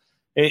well.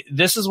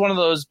 This is one of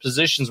those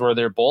positions where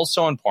they're both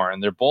so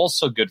important. They're both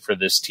so good for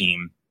this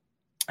team.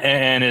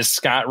 And as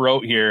Scott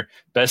wrote here,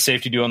 best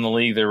safety duo in the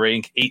league, they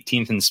rank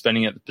 18th in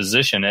spending at the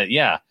position.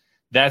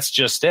 That's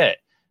just it.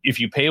 If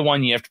you pay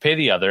one, you have to pay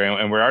the other.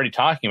 And we're already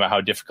talking about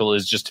how difficult it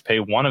is just to pay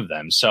one of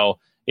them. So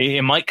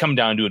it might come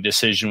down to a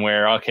decision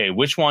where, okay,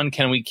 which one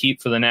can we keep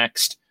for the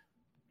next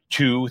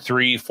 2,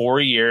 3,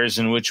 4 years,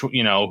 and which,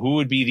 who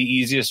would be the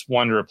easiest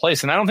one to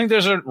replace? And I don't think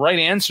there's a right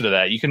answer to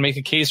that. You can make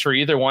a case for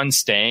either one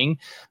staying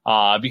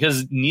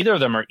because neither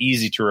of them are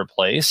easy to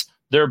replace.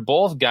 They're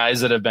both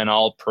guys that have been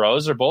all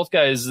pros. They're both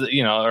guys,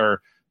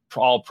 or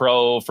all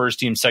pro, first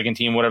team, second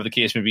team, whatever the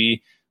case may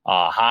be.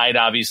 Hyde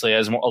obviously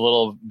has a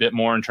little bit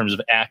more in terms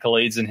of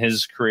accolades in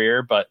his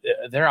career, but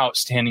they're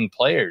outstanding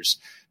players.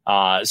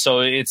 So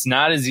it's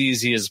not as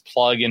easy as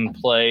plug and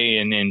play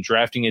and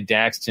drafting a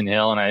Daxton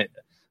Hill. And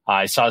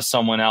I saw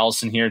someone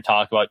else in here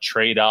talk about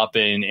trade up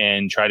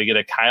and try to get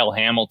a Kyle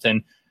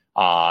Hamilton.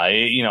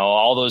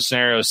 All those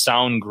scenarios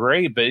sound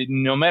great, but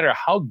no matter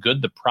how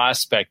good the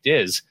prospect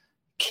is,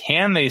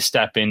 can they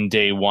step in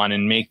day one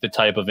and make the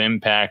type of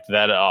impact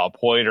that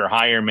Poyer or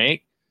Hyde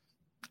make?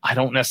 I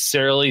don't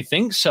necessarily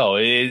think so.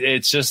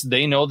 It's just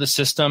they know the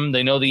system.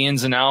 They know the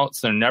ins and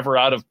outs. They're never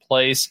out of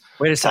place.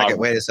 Wait a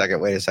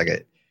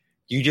second.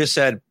 You just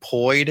said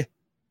Poyd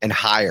and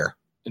higher.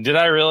 Did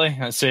I really?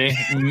 Let's see.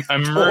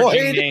 I'm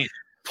merging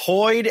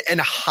Poyd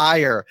and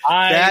higher.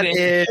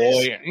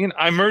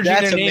 I'm merging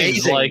their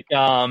names like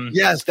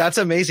yes, that's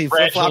amazing.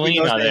 Flip-flopping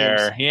those names.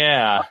 There.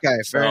 Yeah. Okay,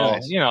 very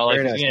nice.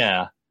 Very nice.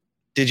 Yeah.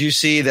 Did you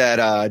see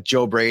that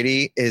Joe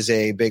Brady is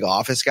a big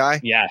Office guy?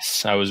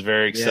 Yes, I was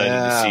very excited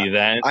to see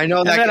that. I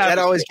know that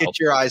always gets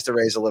your eyes to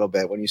raise a little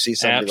bit when you see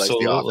somebody like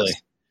The Office.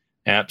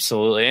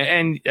 Absolutely.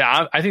 And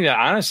I think that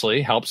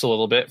honestly helps a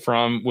little bit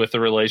with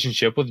the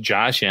relationship with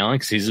Josh Allen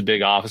because he's a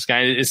big Office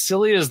guy. As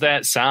silly as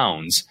that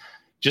sounds,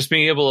 just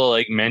being able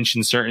to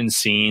mention certain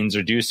scenes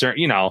or do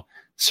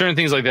certain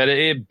things like that,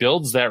 it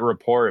builds that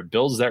rapport. It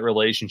builds that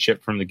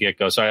relationship from the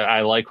get-go. So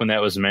I like when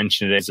that was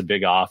mentioned as a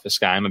big Office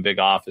guy. I'm a big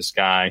Office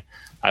guy.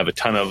 I have a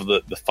ton of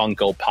the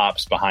Funko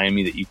Pops behind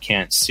me that you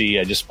can't see.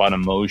 I just bought a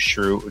Moe's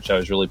Shroot, which I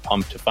was really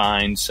pumped to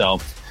find.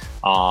 So,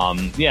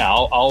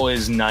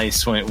 always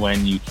nice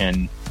when you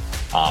can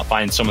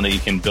find someone that you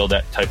can build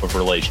that type of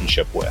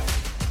relationship with.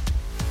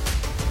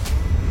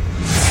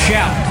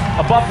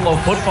 Shout, a Buffalo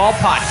football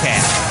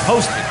podcast,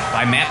 hosted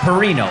by Matt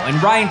Perino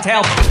and Ryan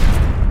Talbot.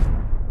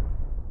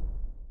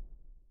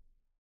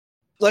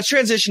 let's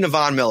transition to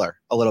Von Miller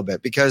a little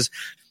bit, because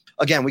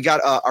again, we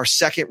got our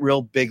second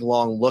real big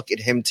long look at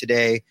him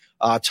today,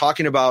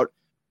 talking about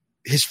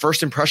his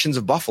first impressions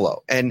of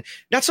Buffalo, and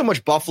not so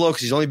much Buffalo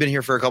because he's only been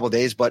here for a couple of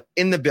days, but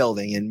in the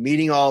building and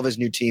meeting all of his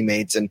new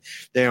teammates and,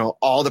 you know,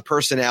 all the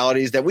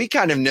personalities that we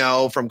kind of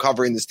know from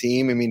covering this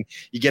team. I mean,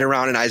 you get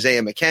around in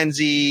Isaiah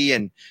McKenzie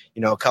and,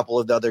 you know, a couple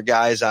of the other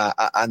guys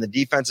on the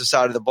defensive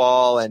side of the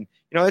ball. And,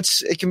 you know,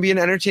 it can be an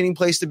entertaining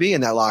place to be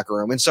in that locker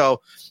room. And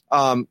so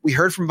we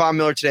heard from Von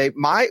Miller today.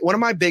 One of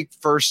my big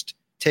first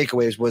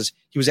takeaways was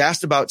he was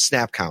asked about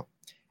snap count.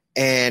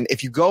 And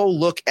if you go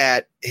look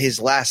at his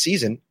last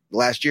season,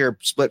 last year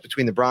split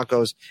between the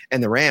Broncos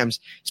and the Rams,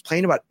 he's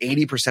playing about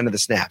 80% of the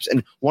snaps.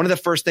 And one of the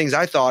first things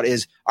I thought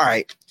is, all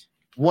right,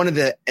 one of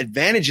the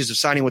advantages of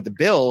signing with the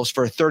Bills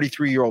for a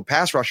 33-year-old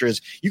pass rusher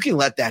is you can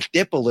let that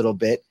dip a little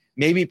bit,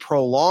 maybe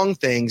prolong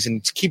things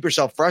and keep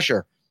yourself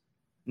fresher.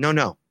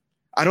 No.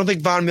 I don't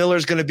think Von Miller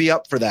is going to be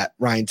up for that,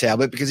 Ryan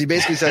Talbot, because he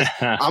basically says,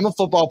 I'm a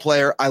football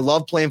player. I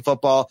love playing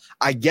football.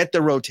 I get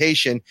the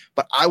rotation,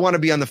 but I want to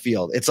be on the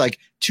field. It's like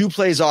 2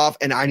 plays off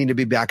and I need to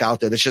be back out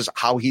there. That's just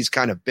how he's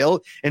kind of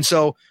built.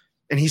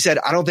 And he said,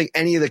 I don't think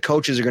any of the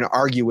coaches are going to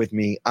argue with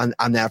me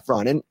on that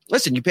front. And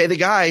listen, you pay the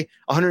guy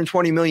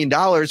 $120 million,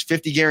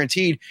 50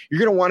 guaranteed. You're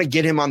going to want to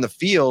get him on the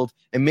field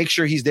and make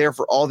sure he's there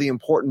for all the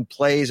important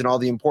plays and all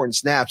the important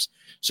snaps.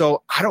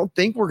 So I don't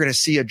think we're going to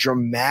see a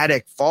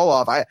dramatic fall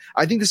off.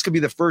 I think this could be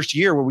the first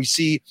year where we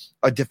see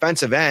a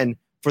defensive end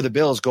for the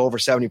Bills go over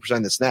 70%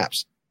 of the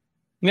snaps.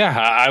 Yeah,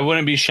 I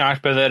wouldn't be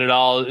shocked by that at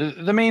all.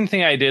 The main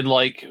thing I did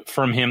like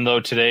from him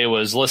though today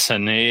was,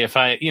 listen, if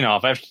I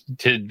have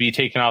to be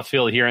taken off the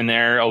field here and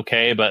there,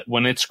 okay, but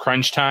when it's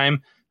crunch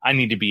time, I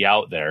need to be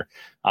out there.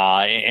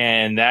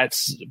 And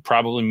that's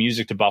probably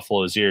music to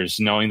Buffalo's ears,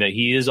 knowing that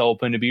he is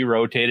open to be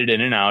rotated in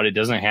and out. It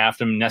doesn't have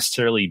to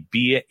necessarily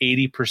be at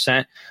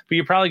 80%, but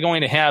you're probably going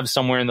to have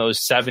somewhere in those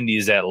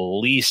 70s at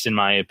least, in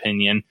my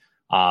opinion.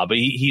 But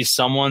he's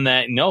someone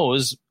that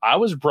knows I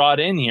was brought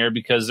in here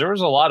because there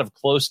was a lot of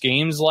close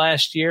games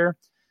last year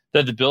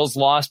that the Bills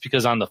lost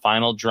because on the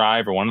final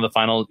drive or one of the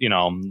final,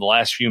 the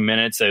last few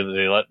minutes, they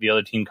let the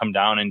other team come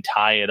down and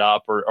tie it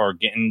up or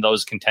get in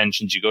those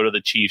contentions. You go to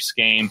the Chiefs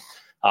game.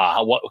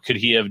 What could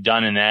he have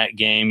done in that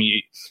game?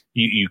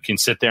 You can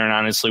sit there and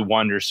honestly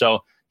wonder.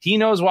 So he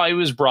knows why he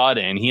was brought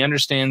in. He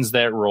understands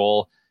that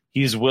role.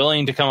 He's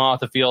willing to come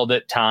off the field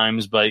at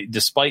times, but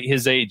despite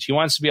his age, he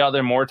wants to be out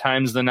there more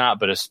times than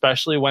not, but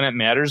especially when it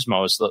matters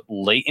most,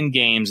 late in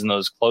games, in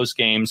those close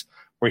games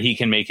where he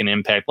can make an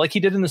impact like he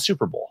did in the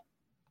Super Bowl.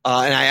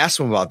 And I asked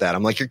him about that.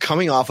 I'm like, you're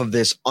coming off of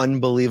this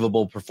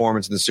unbelievable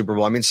performance in the Super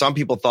Bowl. I mean, some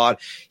people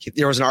thought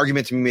there was an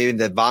argument to me maybe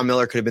that Von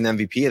Miller could have been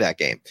the MVP of that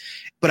game.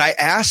 But I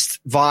asked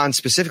Von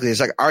specifically, it's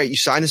like, all right, you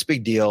signed this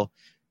big deal,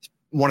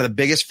 one of the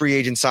biggest free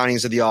agent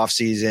signings of the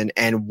offseason.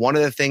 And one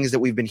of the things that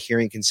we've been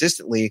hearing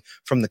consistently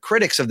from the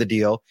critics of the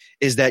deal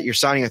is that you're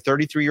signing a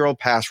 33-year-old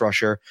pass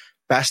rusher.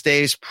 Best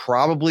days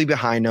probably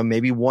behind him,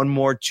 maybe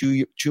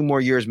two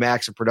more years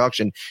max of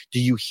production. Do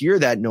you hear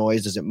that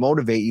noise? Does it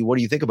motivate you? What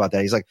do you think about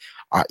that? He's like,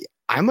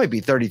 I might be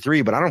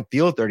 33, but I don't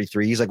feel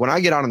 33. He's like, when I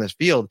get out on this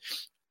field,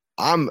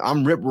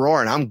 I'm rip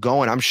roaring. I'm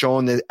going. I'm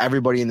showing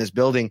everybody in this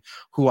building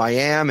who I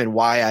am and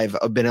why I've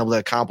been able to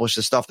accomplish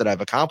the stuff that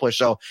I've accomplished.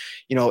 So,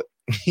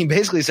 he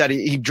basically said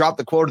he dropped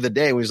the quote of the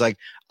day. He was like,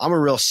 I'm a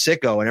real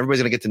sicko, and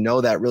everybody's going to get to know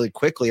that really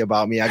quickly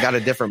about me. I got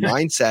a different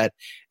mindset.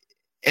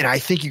 And I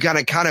think you got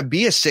to kind of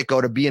be a sicko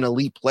to be an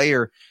elite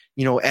player,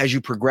 as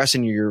you progress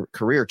in your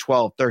career,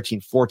 12,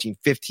 13, 14,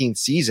 15th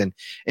season.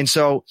 And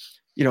so,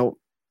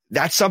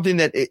 that's something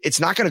that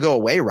it's not going to go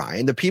away,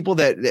 Ryan. The people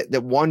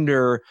that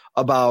wonder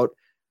about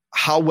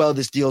how well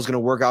this deal is going to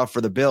work out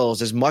for the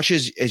Bills, as much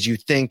as you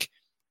think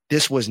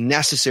this was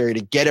necessary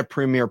to get a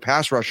premier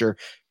pass rusher,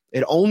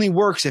 it only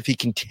works if he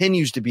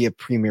continues to be a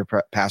premier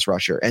pass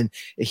rusher. And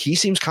he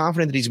seems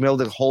confident that he's able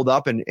to hold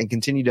up and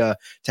continue to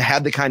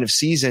have the kind of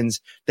seasons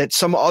that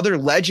some other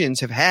legends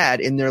have had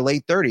in their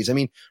late 30s. I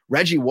mean,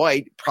 Reggie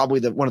White,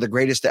 probably one of the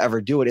greatest to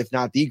ever do it, if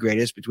not the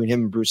greatest, between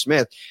him and Bruce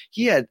Smith.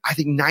 He had, I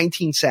think,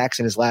 19 sacks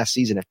in his last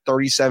season at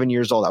 37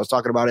 years old. I was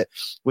talking about it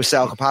with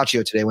Sal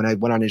Capaccio today when I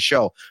went on his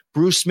show.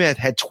 Bruce Smith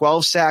had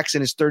 12 sacks in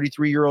his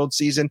 33-year-old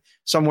season,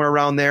 somewhere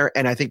around there,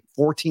 and I think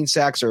 14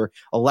 sacks or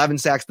 11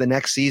 sacks the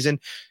next season.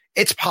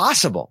 It's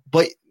possible,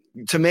 but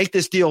to make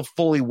this deal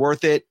fully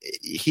worth it,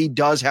 he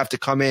does have to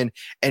come in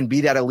and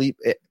be that elite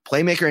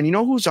playmaker. And you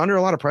know who's under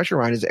a lot of pressure,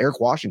 Ryan, is Eric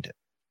Washington.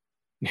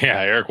 Yeah,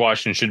 Eric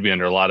Washington should be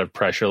under a lot of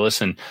pressure.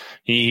 Listen,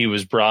 he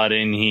was brought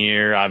in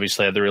here,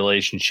 obviously had the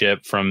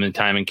relationship from the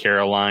time in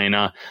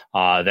Carolina.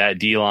 That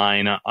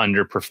D-line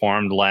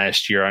underperformed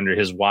last year under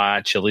his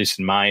watch, at least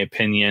in my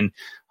opinion.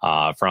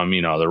 From,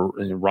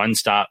 the run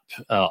stop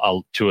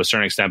to a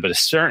certain extent, but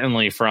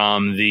certainly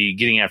from the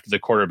getting after the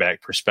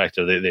quarterback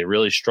perspective, they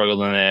really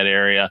struggled in that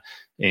area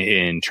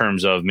in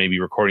terms of maybe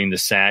recording the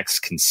sacks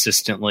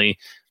consistently.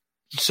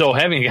 So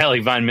having a guy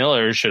like Von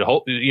Miller should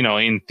hope,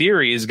 in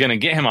theory is going to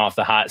get him off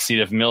the hot seat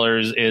if Miller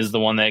is the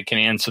one that can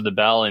answer the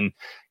bell and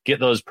get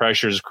those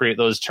pressures, create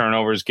those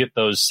turnovers, get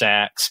those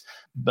sacks.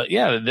 But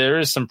yeah, there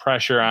is some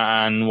pressure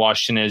on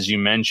Washington, as you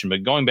mentioned.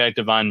 But going back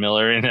to Von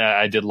Miller, and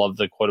I did love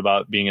the quote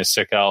about being a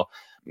sicko.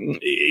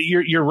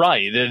 You're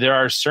right. There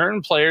are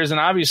certain players, and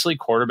obviously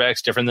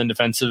quarterback's different than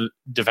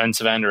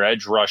defensive end or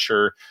edge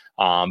rusher.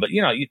 But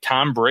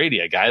Tom Brady,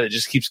 a guy that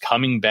just keeps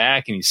coming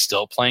back and he's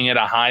still playing at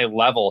a high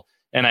level.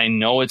 And I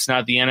know it's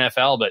not the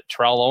NFL, but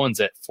Terrell Owens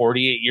at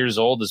 48 years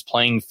old is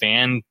playing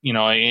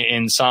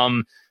in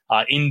some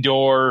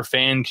indoor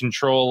fan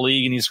control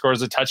league, and he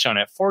scores a touchdown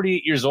at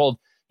 48 years old.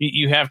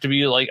 You have to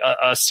be like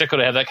a sicko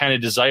to have that kind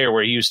of desire,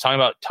 where he was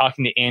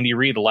talking to Andy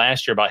Reid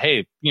last year about,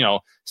 hey,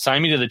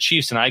 sign me to the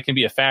Chiefs and I can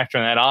be a factor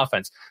in that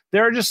offense.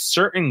 There are just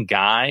certain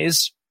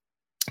guys,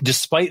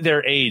 despite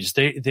their age,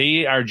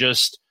 they are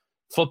just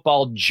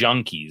football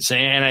junkies.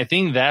 And I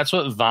think that's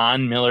what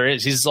Von Miller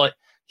is. He's like,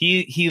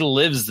 he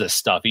lives this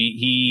stuff.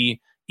 He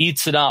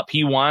eats it up.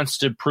 He wants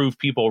to prove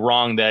people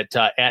wrong that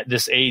at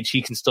this age,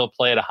 he can still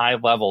play at a high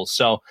level.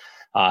 So,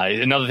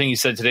 another thing he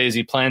said today is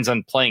he plans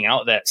on playing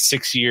out that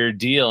 6-year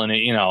deal. And,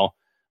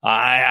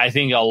 I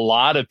think a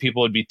lot of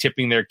people would be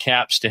tipping their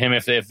caps to him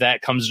if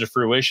that comes to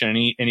fruition,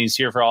 and he's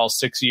here for all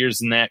 6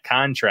 years in that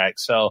contract.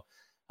 So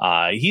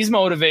he's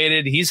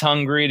motivated. He's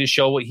hungry to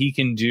show what he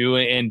can do.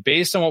 And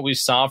based on what we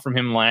saw from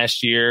him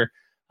last year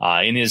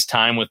in his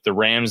time with the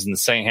Rams in the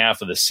second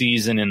half of the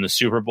season in the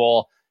Super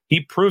Bowl, he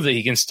proved that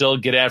he can still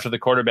get after the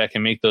quarterback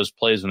and make those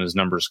plays when his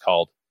number's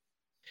called.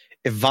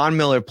 If Von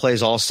Miller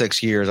plays all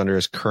 6 years under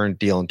his current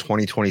deal in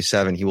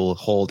 2027, he will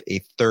hold a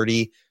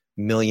 $30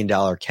 million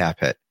cap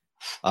hit.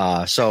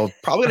 So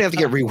probably gonna have to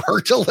get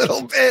reworked a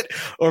little bit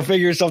or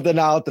figure something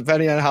out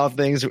depending on how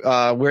things,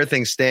 where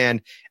things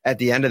stand at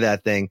the end of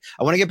that thing.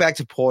 I want to get back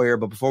to Poyer,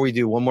 but before we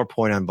do, one more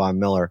point on Von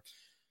Miller.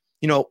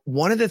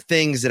 One of the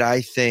things that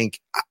I think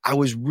I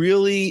was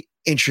really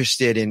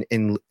interested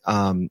in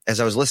as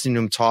I was listening to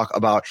him talk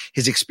about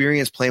his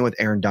experience playing with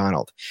Aaron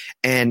Donald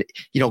and,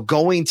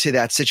 going to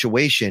that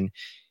situation,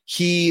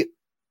 he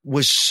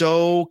was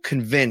so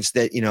convinced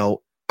that,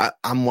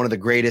 I'm one of the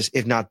greatest,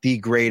 if not the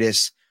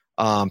greatest,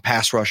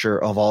 pass rusher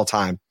of all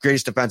time,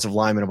 greatest defensive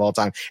lineman of all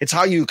time. It's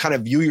how you kind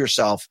of view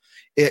yourself,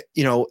 in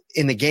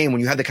the game when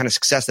you have the kind of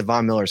success that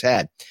Von Miller's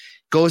had.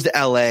 Goes to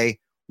LA,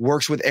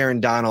 works with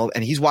Aaron Donald,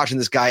 and he's watching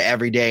this guy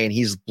every day and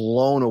he's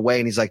blown away.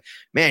 And he's like,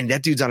 man,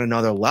 that dude's on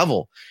another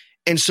level.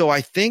 And so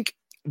I think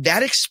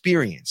that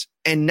experience,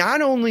 and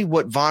not only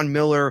what Von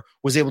Miller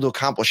was able to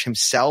accomplish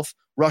himself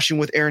rushing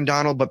with Aaron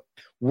Donald, but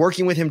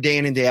working with him day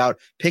in and day out,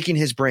 picking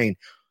his brain,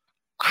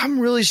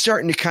 I'm really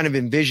starting to kind of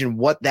envision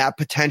what that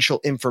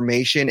potential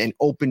information and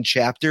open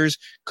chapters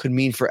could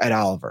mean for Ed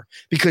Oliver,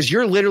 because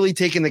you're literally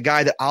taking the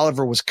guy that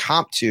Oliver was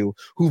comped to,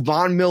 who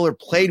Von Miller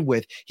played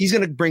with. He's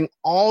going to bring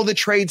all the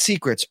trade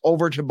secrets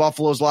over to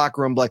Buffalo's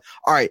locker room. Like,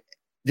 all right,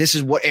 this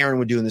is what Aaron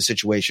would do in this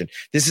situation.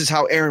 This is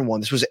how Aaron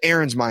won. This was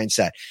Aaron's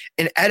mindset.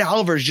 And Ed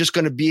Oliver is just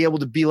going to be able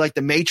to be like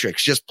the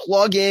Matrix, just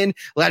plug in,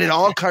 let it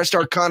all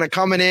start kind of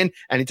coming in.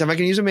 Anytime I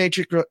can use a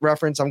Matrix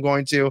reference, I'm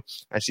going to.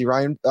 I see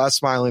Ryan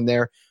smiling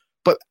there.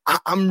 But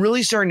I'm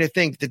really starting to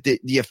think that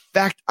the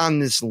effect on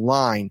this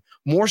line,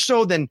 more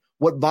so than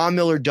what Von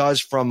Miller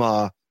does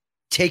from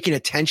taking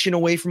attention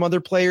away from other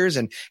players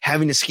and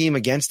having to scheme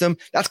against them,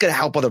 that's going to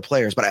help other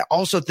players. But I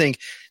also think,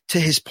 to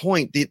his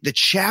point, the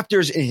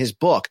chapters in his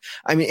book,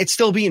 I mean, it's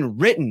still being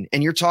written,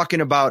 and you're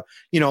talking about,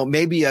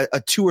 maybe a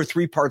 2 or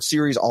 3 part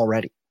series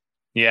already.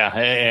 Yeah,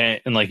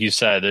 and like you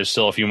said, there's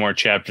still a few more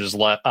chapters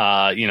left,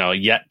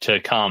 yet to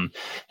come.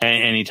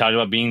 And he talked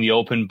about being the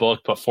open book,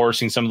 but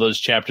forcing some of those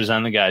chapters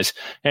on the guys.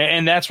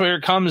 And that's where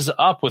it comes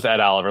up with Ed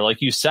Oliver. Like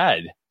you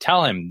said,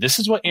 tell him, this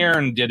is what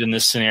Aaron did in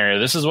this scenario.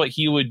 This is what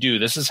he would do.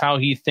 This is how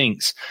he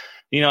thinks.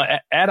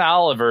 Ed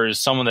Oliver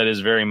is someone that is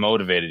very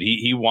motivated.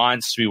 He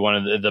wants to be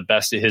one of the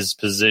best at his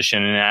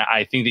position. And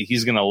I think that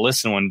he's going to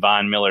listen when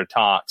Von Miller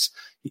talks.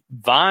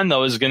 Von,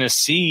 though, is going to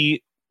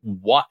see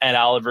what Ed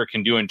Oliver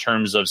can do in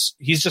terms of,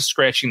 he's just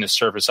scratching the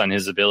surface on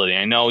his ability.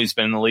 I know he's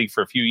been in the league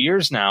for a few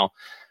years now,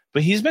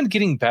 but he's been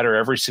getting better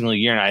every single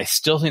year. And I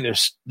still think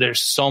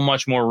there's so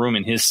much more room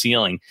in his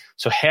ceiling.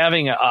 So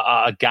having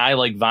a guy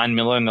like Von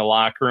Miller in the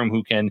locker room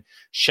who can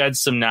shed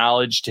some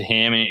knowledge to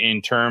him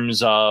in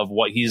terms of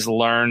what he's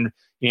learned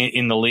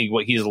in the league,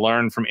 what he's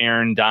learned from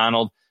Aaron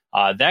Donald,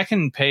 that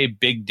can pay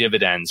big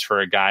dividends for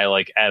a guy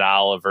like Ed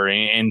Oliver.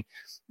 And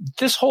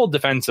this whole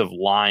defensive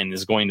line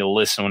is going to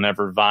listen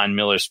whenever Von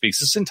Miller speaks.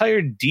 This entire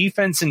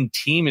defense and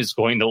team is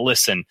going to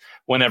listen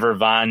whenever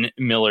Von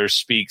Miller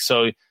speaks.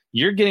 So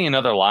you're getting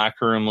another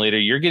locker room leader.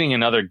 You're getting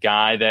another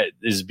guy that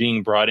is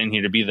being brought in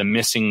here to be the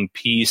missing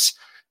piece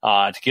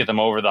to get them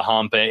over the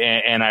hump.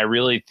 And I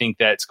really think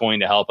that's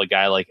going to help a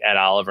guy like Ed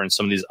Oliver and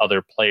some of these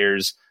other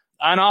players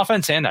on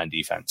offense and on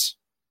defense.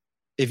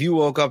 If you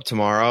woke up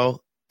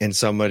tomorrow and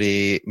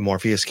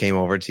Morpheus came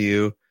over to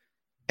you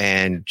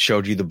and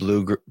showed you the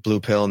blue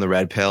pill and the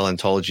red pill and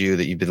told you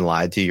that you've been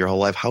lied to your whole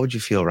life, how would you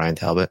feel, Ryan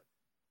Talbot?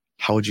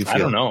 How would you feel? I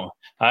don't know.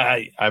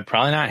 I'm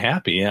probably not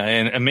happy,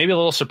 and maybe a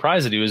little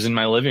surprised that he was in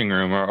my living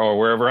room or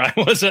wherever I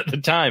was at the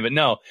time. But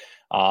no,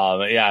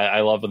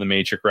 I love the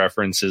Matrix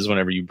references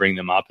whenever you bring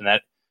them up,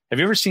 and Have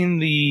you ever seen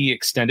the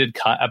extended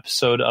cut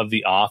episode of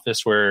The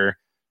Office where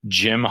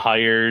Jim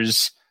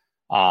hires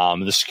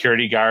the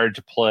security guard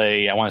to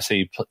play? I want to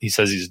say he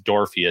says he's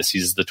Dorpheus.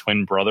 He's the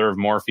twin brother of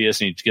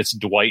Morpheus, and he gets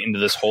Dwight into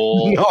this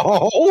whole. No.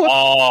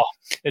 Oh,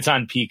 it's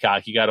on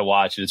Peacock. You got to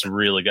watch it. It's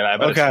really good. I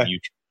bet it's on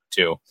YouTube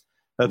too.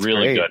 That's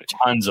really great. good.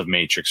 Tons of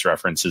Matrix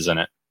references in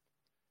it.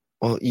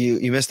 Well,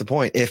 you missed the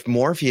point. If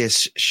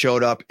Morpheus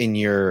showed up in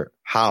your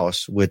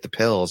house with the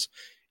pills,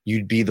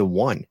 you'd be the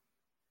one.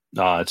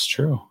 It's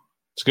true.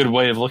 It's a good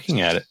way of looking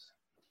at it.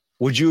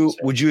 Would you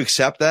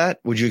accept that?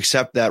 Would you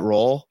accept that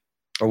role?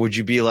 Or would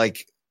you be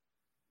like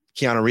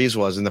Keanu Reeves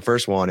was in the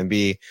first one and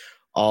be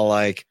all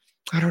like,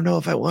 I don't know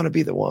if I want to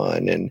be the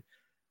one. And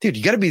dude,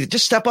 you got to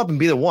just step up and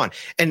be the one.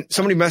 And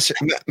somebody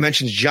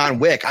mentions John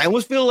Wick. I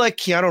almost feel like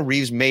Keanu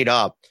Reeves made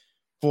up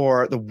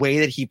for the way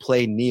that he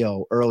played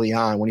Neo early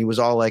on when he was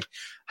all like,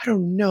 I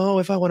don't know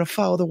if I want to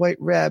follow the White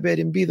Rabbit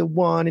and be the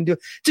one and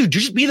dude,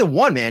 just be the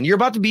one, man. You're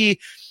about to be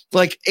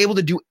like able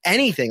to do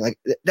anything. Like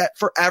that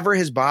forever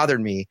has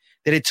bothered me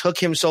that it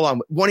took him so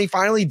long. When he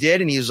finally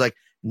did and he was like,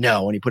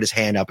 no, and he put his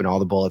hand up and all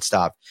the bullets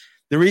stopped.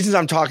 The reasons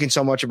I'm talking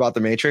so much about the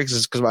Matrix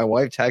is because my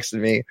wife texted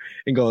me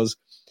and goes,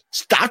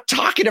 stop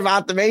talking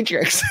about the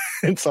Matrix.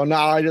 And so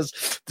now I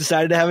just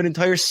decided to have an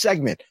entire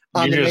segment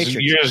on the Matrix.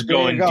 You're just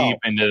going deep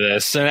into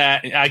this.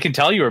 And I can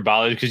tell you were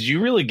bothered because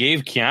you really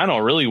gave Keanu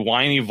a really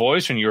whiny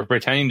voice when you were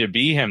pretending to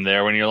be him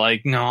there when you're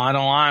like, no, I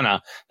don't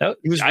want to.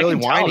 He was really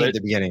whiny at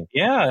the beginning.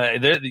 Yeah.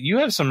 You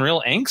have some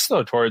real angst,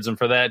 though, towards him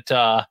for that,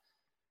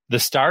 the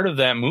start of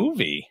that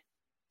movie.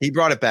 He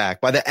brought it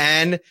back. By the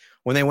end,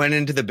 when they went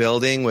into the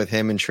building with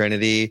him and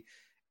Trinity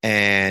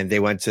and they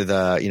went to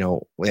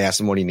they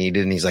asked him what he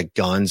needed and he's like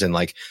guns and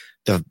like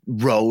the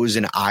rows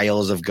and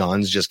aisles of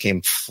guns just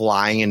came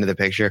flying into the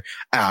picture.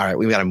 All right,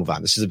 we got to move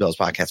on. This is a Bills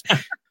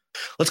podcast.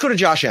 Let's go to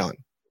Josh Allen.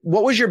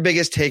 What was your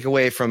biggest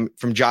takeaway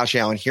from Josh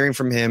Allen, hearing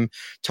from him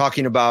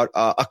talking about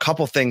a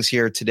couple things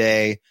here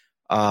today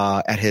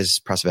at his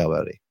press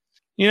availability?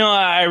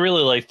 I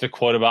really like the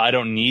quote about, I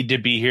don't need to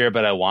be here,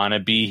 but I want to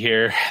be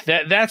here.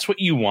 That's what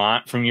you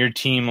want from your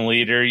team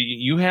leader.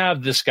 You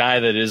have this guy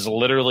that is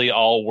literally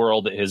all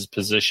world at his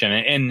position,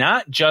 and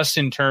not just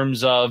in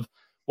terms of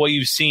what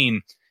you've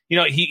seen.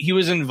 He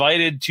was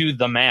invited to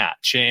the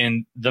match,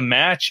 and the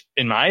match,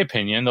 in my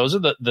opinion, those are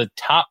the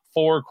top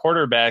 4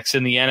 quarterbacks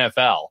in the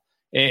NFL.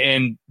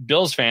 And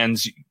Bills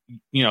fans,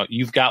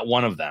 you've got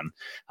one of them.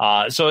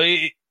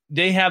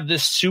 They have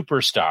this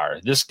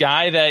superstar, this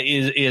guy that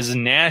is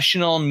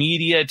national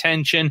media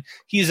attention.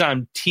 He's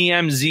on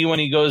TMZ when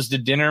he goes to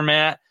dinner,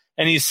 Matt,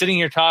 and he's sitting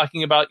here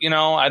talking about,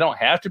 I don't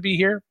have to be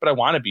here, but I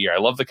want to be here. I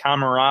love the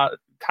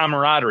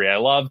camaraderie. I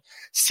love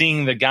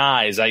seeing the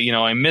guys.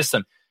 I miss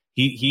them.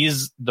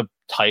 He's the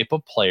type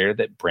of player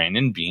that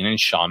Brandon Beane and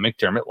Sean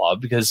McDermott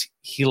love because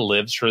he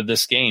lives for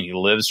this game. He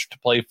lives to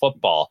play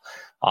football.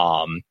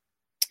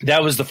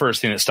 That was the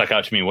first thing that stuck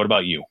out to me. What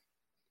about you?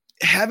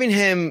 Having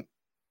him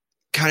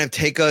kind of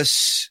take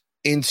us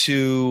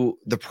into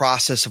the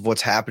process of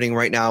what's happening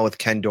right now with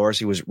Ken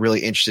Dorsey was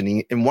really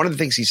interesting. And one of the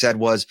things he said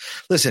was,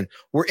 listen,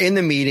 we're in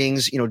the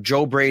meetings.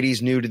 Joe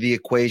Brady's new to the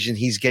equation.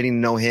 He's getting to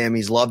know him.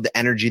 He's loved the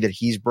energy that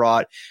he's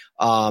brought.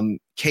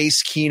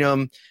 Case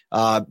Keenum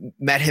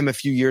met him a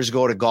few years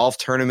ago at a golf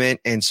tournament.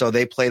 And so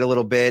they played a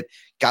little bit,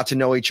 got to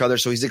know each other.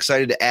 So he's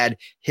excited to add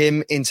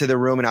him into the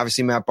room. And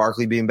obviously Matt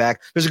Barkley being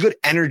back. There's a good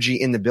energy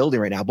in the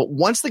building right now. But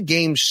once the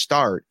games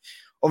start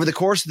over the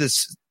course of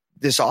this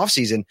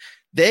offseason,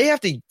 they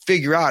have to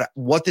figure out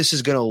what this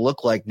is going to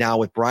look like now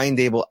with Brian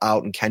Daboll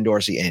out and Ken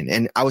Dorsey in.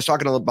 And I was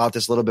talking about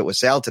this a little bit with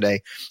Sal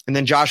today, and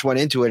then Josh went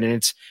into it, and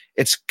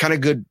it's kind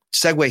of good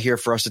segue here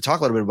for us to talk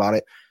a little bit about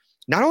it.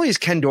 Not only is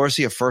Ken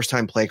Dorsey a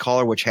first-time play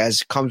caller, which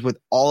comes with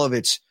all of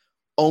its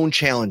own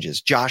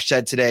challenges. Josh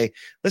said today,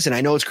 listen,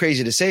 I know it's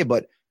crazy to say,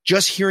 but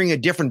just hearing a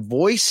different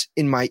voice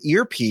in my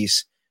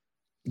earpiece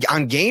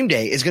on game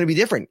day is going to be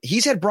different.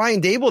 He's had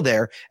Brian Daboll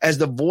there as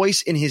the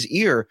voice in his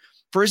ear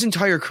for his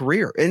entire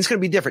career. And it's going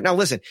to be different. Now,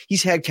 listen,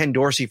 he's had Ken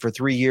Dorsey for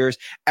 3 years.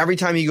 Every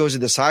time he goes to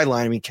the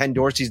sideline, Ken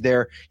Dorsey's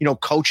there,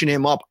 coaching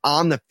him up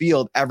on the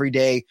field every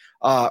day,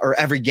 or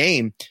every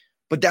game,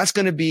 but that's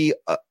going to be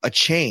a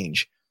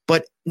change.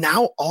 But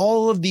now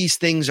all of these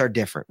things are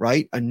different,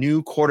 right? A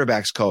new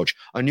quarterbacks coach,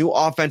 a new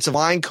offensive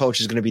line coach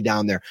is going to be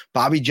down there.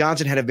 Bobby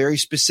Johnson had a very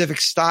specific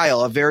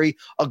style, a very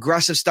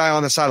aggressive style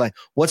on the sideline.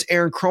 What's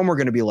Aaron Kromer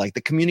going to be like?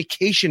 The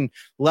communication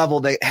level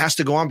that has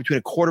to go on between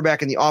a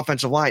quarterback and the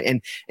offensive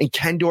line. And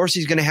Ken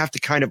Dorsey's going to have to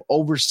kind of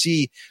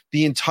oversee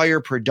the entire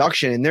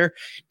production.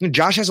 And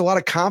Josh has a lot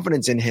of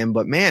confidence in him,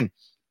 but man,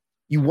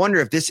 you wonder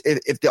if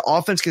the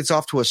offense gets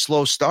off to a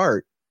slow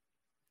start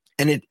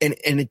and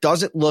it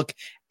doesn't look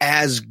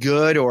as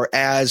good or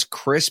as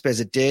crisp as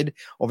it did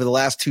over the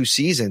last 2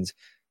 seasons,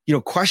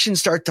 questions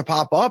start to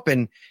pop up.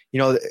 And,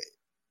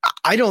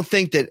 I don't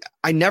think that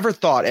I never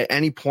thought at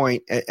any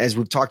point, as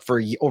we've talked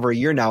for over a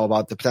year now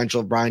about the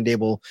potential of Brian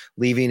Daboll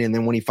leaving. And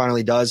then when he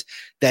finally does,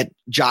 that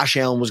Josh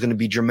Allen was going to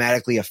be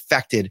dramatically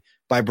affected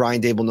by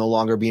Brian Daboll no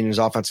longer being his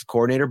offensive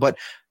coordinator. But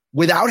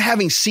without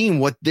having seen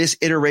what this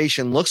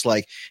iteration looks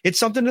like, it's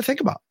something to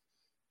think about.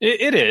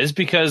 It is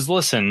because,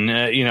 listen,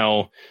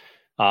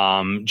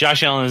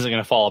 Josh Allen isn't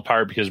going to fall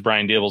apart because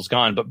Brian Dable's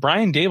gone, but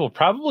Brian Dable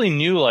probably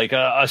knew like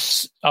a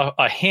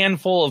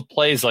handful of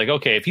plays. Like,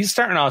 okay, if he's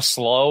starting off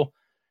slow,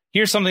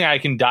 here's something I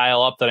can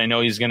dial up that I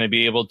know he's going to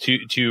be able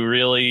to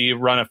really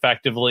run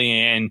effectively,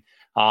 and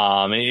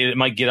it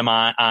might get him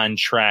on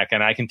track.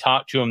 And I can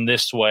talk to him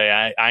this way.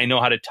 I know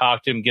how to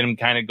talk to him, get him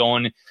kind of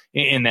going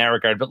in that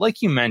regard. But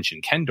like you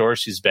mentioned, Ken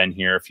Dorsey's been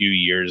here a few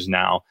years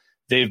now.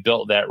 They've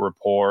built that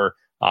rapport.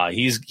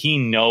 He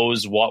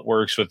knows what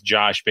works with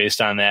Josh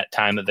based on that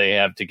time that they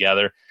have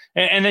together.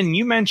 And then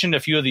you mentioned a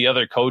few of the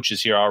other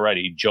coaches here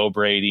already, Joe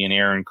Brady and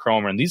Aaron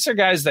Kromer. And these are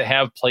guys that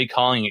have play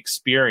calling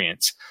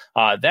experience.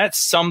 That's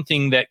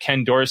something that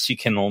Ken Dorsey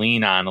can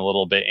lean on a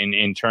little bit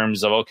in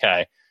terms of,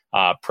 okay,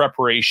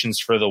 preparations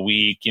for the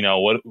week,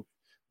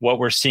 what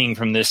we're seeing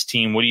from this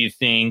team. What do you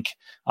think?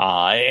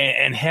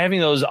 And having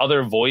those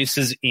other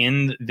voices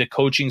in the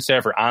coaching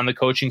staff or on the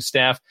coaching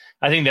staff,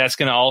 I think that's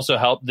going to also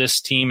help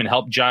this team and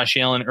help Josh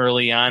Allen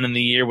early on in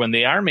the year when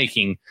they are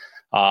making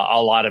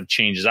a lot of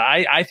changes.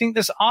 I think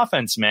this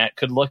offense, Matt,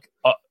 could look,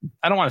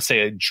 I don't want to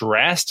say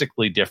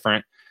drastically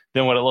different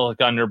than what it looked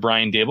like under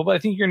Brian Dable, but I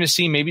think you're going to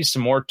see maybe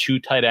some more 2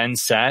 tight end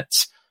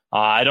sets.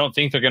 I don't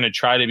think they're going to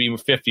try to be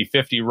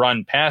 50-50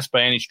 run pass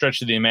by any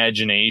stretch of the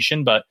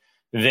imagination, but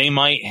they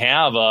might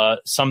have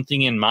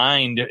something in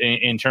mind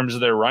in terms of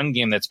their run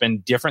game that's been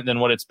different than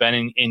what it's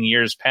been in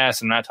years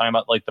past. I'm not talking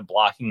about like the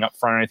blocking up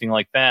front or anything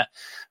like that.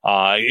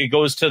 It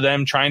goes to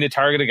them trying to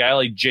target a guy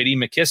like J.D.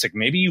 McKissick.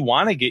 Maybe you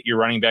want to get your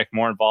running back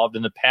more involved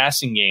in the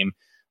passing game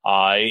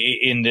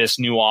in this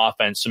new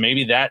offense. So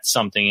maybe that's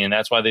something, and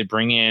that's why they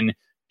bring in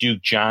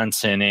Duke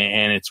Johnson,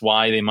 and it's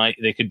why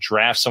they could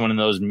draft someone in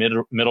those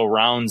middle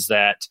rounds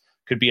that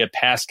could be a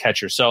pass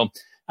catcher. So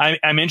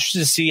I'm interested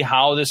to see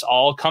how this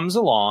all comes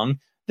along.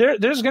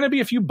 There's going to be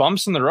a few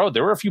bumps in the road.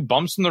 There were a few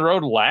bumps in the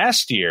road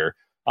last year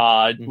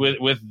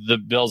with the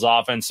Bills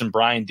offense and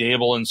Brian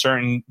Dable in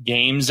certain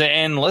games.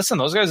 And listen,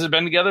 those guys have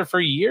been together for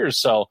years.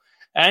 So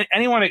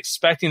anyone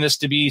expecting this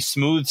to be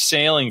smooth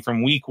sailing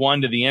from week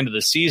 1 to the end of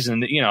the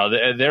season,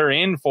 they're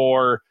in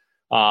for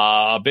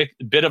a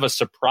bit of a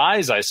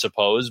surprise, I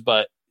suppose.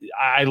 But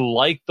I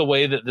like the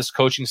way that this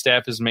coaching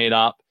staff is made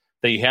up,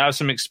 that you have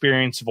some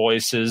experienced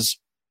voices,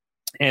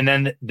 and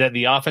then that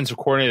the offensive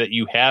coordinator that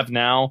you have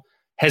now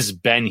has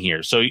been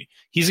here. So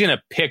he's going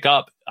to pick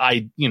up,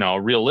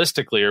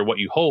 realistically, or what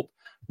you hope,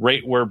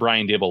 right where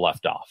Brian Dable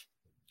left off.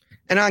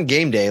 And on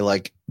game day,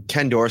 like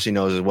Ken Dorsey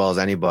knows as well as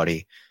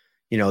anybody,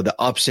 the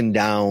ups and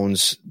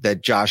downs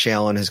that Josh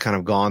Allen has kind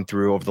of gone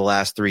through over the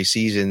last 3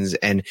 seasons,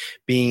 and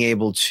being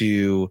able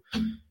to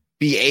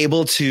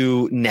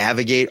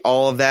navigate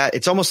all of that.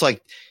 It's almost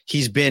like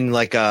he's been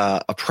like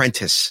a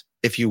apprentice,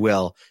 if you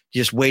will,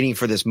 just waiting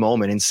for this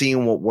moment and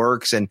seeing what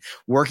works and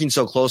working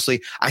so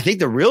closely. I think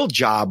the real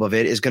job of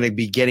it is going to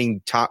be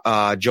getting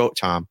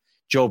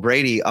Joe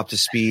Brady up to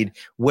speed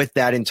with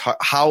that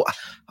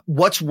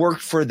what's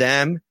worked for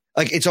them.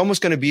 Like, it's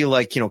almost going to be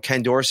like,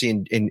 Ken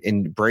Dorsey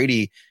and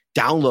Brady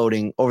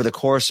downloading over the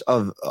course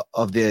of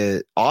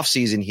the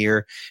offseason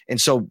here. And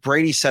so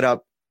Brady set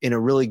up in a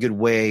really good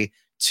way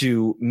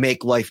to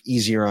make life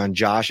easier on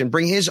Josh and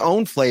bring his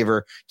own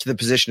flavor to the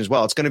position as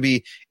well. It's going to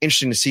be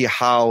interesting to see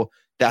how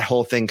that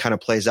whole thing kind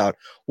of plays out.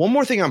 One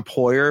more thing on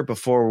Poyer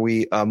before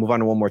we move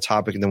on to one more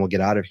topic, and then we'll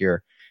get out of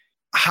here.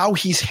 How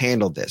he's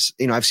handled this.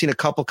 I've seen a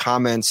couple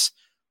comments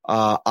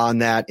on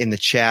that in the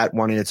chat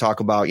wanting to talk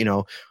about,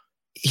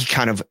 he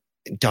kind of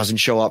doesn't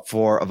show up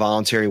for a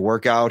voluntary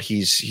workout.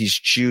 He's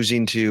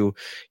choosing to,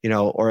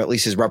 or at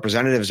least his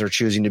representatives are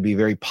choosing to be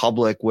very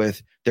public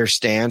with their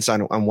stance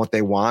on what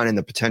they want and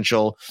the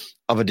potential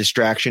of a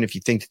distraction, if you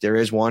think that there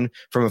is one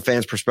from a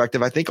fan's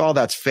perspective. I think all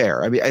that's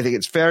fair. I mean, I think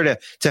it's fair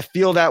to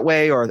feel that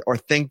way or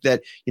think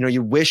that,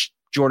 you wish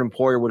Jordan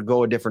Poyer would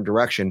go a different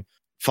direction.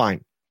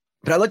 Fine.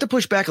 But I'd like to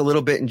push back a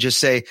little bit and just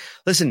say,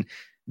 listen,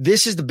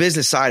 this is the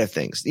business side of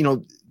things.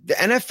 The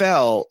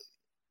NFL,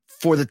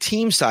 for the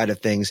team side of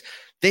things,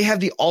 they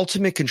have the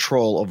ultimate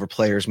control over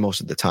players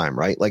most of the time,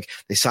 right? Like,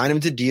 they sign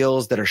them to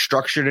deals that are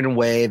structured in a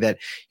way that,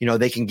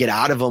 they can get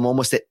out of them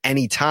almost at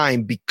any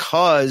time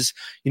because,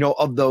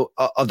 of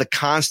the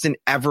constant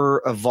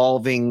ever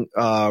evolving,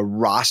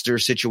 roster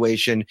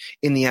situation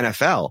in the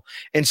NFL.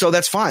 And so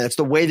that's fine. That's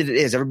the way that it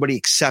is. Everybody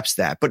accepts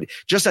that. But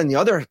just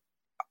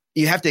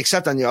you have to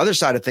accept on the other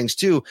side of things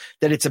too,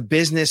 that it's a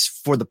business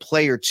for the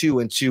player too,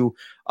 and to,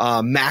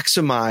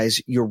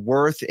 maximize your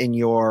worth and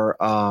your,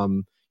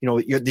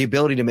 the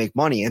ability to make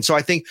money. And so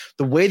I think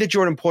the way that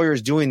Jordan Poyer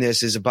is doing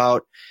this is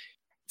about,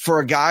 for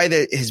a guy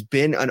that has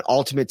been an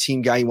ultimate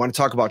team guy, you want to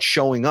talk about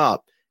showing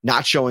up,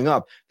 not showing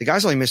up. The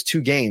guy's only missed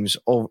 2 games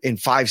in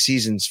 5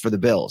 seasons for the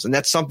Bills. And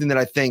that's something that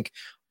I think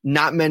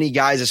not many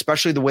guys,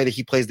 especially the way that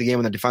he plays the game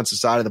on the defensive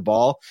side of the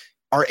ball,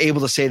 are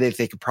able to say that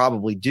they could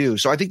probably do.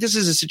 So I think this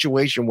is a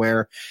situation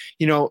where,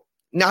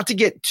 not to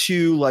get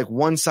to like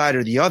one side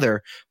or the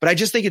other, but I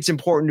just think it's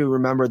important to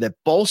remember that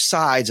both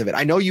sides of it.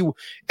 I know you,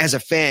 as a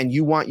fan,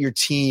 you want your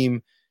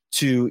team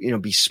to,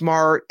 be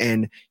smart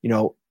and,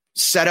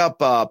 set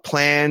up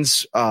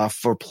plans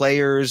for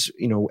players,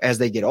 as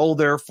they get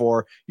older,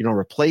 for,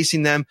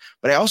 replacing them.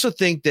 But I also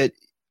think that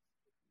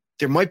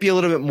there might be a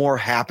little bit more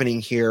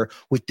happening here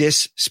with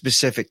this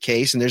specific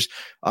case. And there's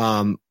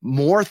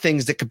more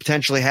things that could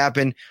potentially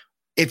happen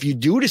if you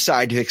do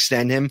decide to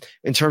extend him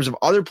in terms of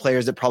other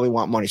players that probably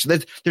want money. So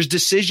there's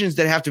decisions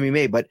that have to be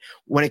made. But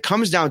when it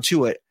comes down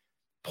to it,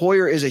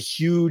 Poyer is a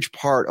huge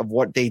part of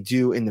what they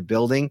do in the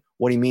building,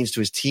 what he means to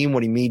his team,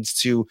 what he means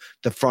to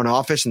the front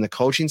office and the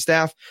coaching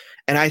staff.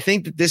 And I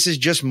think that this is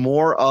just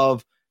more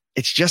of,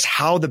 it's just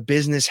how the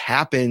business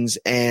happens.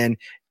 And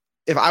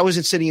if I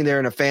wasn't sitting there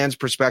in a fan's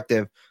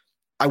perspective,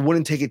 I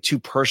wouldn't take it too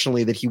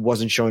personally that he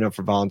wasn't showing up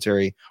for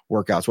voluntary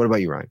workouts. What about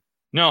you, Ryan?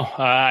 No,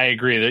 I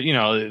agree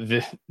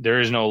that, there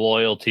is no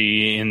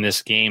loyalty in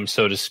this game,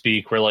 so to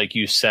speak, where, like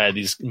you said,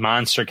 these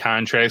monster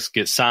contracts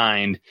get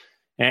signed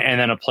and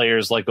then a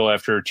player's let go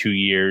after 2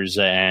 years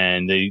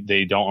and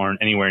they don't earn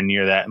anywhere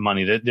near that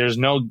money. There's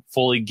no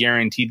fully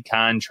guaranteed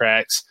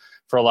contracts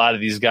for a lot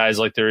of these guys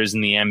like there is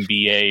in the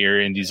NBA or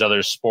in these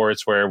other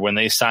sports where when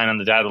they sign on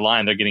the dotted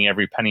line, they're getting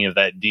every penny of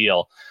that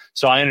deal.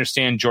 So I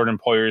understand Jordan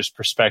Poyer's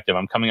perspective.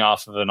 I'm coming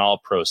off of an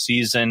all-pro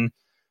season.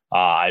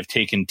 I've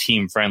taken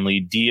team-friendly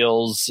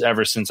deals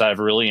ever since I've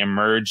really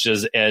emerged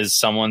as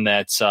someone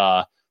that's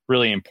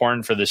really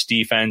important for this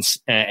defense.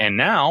 And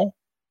now,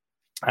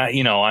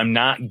 I'm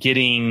not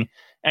getting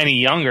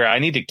any younger. I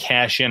need to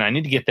cash in. I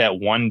need to get that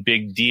one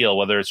big deal,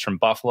 whether it's from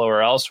Buffalo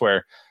or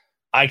elsewhere.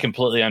 I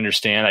completely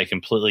understand. I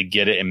completely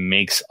get it. It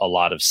makes a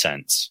lot of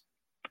sense.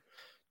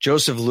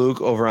 Joseph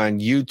Luke over on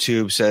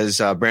YouTube says,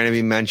 Brandon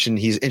Beane mentioned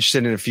he's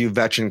interested in a few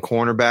veteran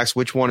cornerbacks.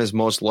 Which one is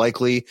most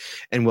likely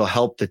and will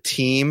help the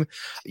team?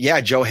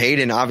 Yeah, Joe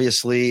Hayden,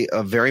 obviously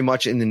very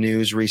much in the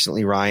news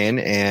recently, Ryan.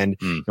 And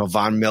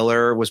Von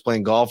Miller was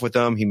playing golf with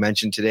him. He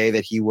mentioned today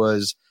that he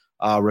was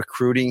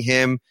recruiting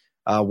him,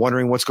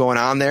 wondering what's going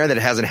on there, that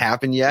it hasn't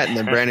happened yet. And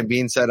then Brandon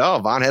Beane said,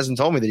 Von hasn't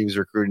told me that he was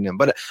recruiting him.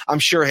 But I'm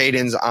sure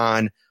Hayden's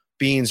on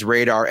Beane's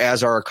radar,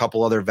 as are a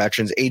couple other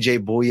veterans.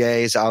 AJ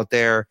Bouye is out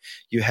there.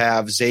 You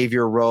have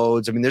Xavier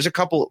Rhodes. I mean, there's a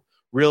couple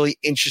really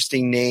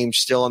interesting names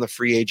still on the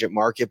free agent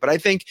market. But I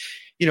think,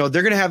 they're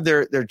going to have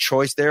their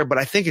choice there. But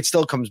I think it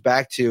still comes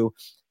back to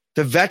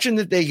the veteran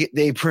that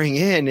they bring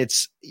in.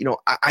 It's,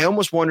 I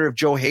almost wonder if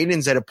Joe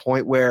Hayden's at a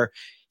point where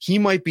he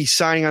might be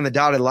signing on the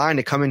dotted line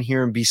to come in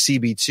here and be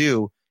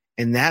CB2.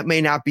 And that may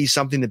not be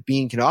something that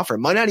Beane can offer. It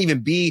might not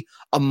even be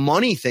a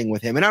money thing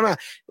with him. And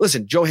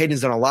listen, Joe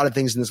Hayden's done a lot of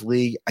things in this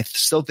league. I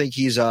still think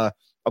he's a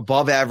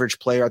above average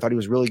player. I thought he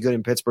was really good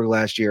in Pittsburgh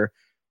last year,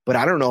 but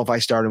I don't know if I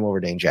start him over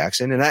Dane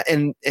Jackson.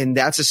 And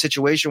that's a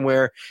situation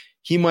where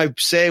he might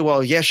say,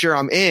 well, yeah, sure,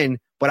 I'm in,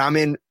 but I'm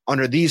in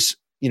under these,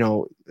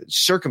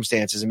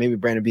 circumstances. And maybe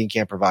Brandon Beane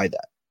can't provide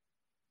that.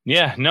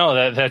 Yeah,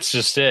 no, that's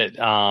just it.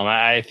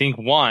 I think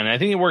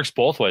it works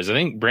both ways. I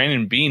think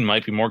Brandon Beane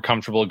might be more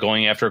comfortable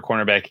going after a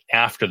cornerback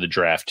after the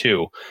draft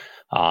too.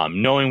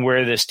 Knowing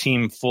where this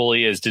team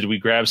fully is. Did we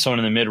grab someone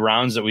in the mid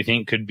rounds that we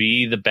think could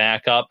be the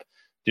backup?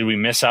 Did we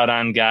miss out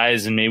on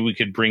guys and maybe we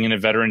could bring in a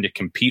veteran to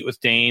compete with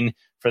Dane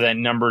for that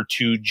number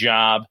 2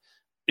 job?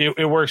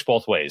 It works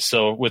both ways.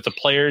 So with the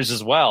players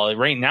as well,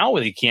 right now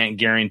he can't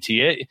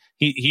guarantee it.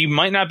 He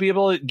might not be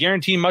able to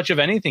guarantee much of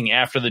anything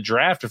after the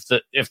draft.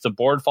 If the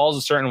board falls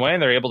a certain way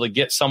and they're able to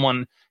get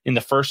someone in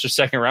the first or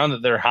second round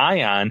that they're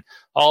high on,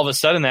 all of a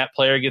sudden that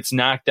player gets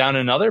knocked down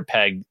another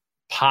peg,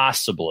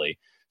 possibly.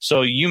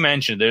 So you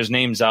mentioned there's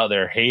names out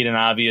there. Hayden,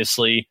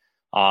 obviously,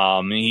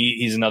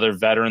 he's another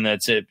veteran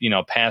that's at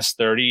past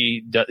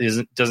 30,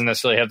 doesn't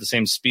necessarily have the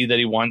same speed that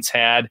he once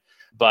had.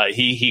 But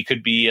he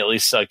could be at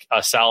least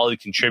a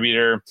solid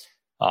contributor.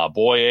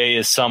 Bouye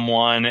is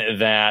someone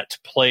that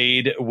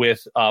played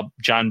with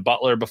John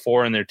Butler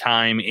before in their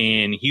time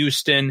in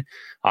Houston.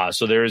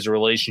 So there is a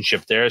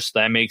relationship there. So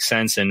that makes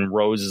sense. And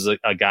Rose is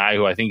a guy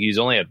who I think he's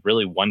only had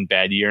really one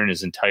bad year in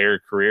his entire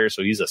career.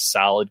 So he's a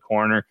solid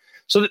corner.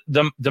 So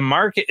the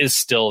market is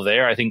still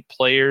there. I think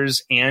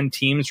players and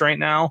teams right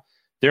now,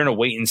 they're in a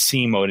wait and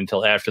see mode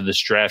until after this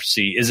draft.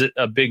 See, is it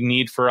a big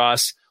need for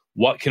us?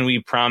 What can we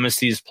promise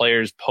these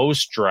players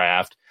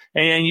post-draft?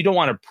 And you don't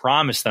want to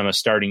promise them a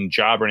starting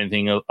job or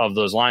anything of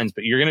those lines,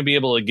 but you're going to be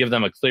able to give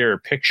them a clearer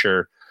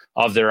picture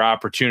of their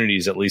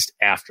opportunities, at least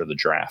after the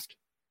draft.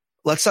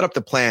 Let's set up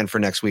the plan for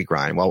next week,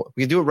 Ryan. Well,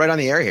 we can do it right on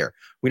the air here.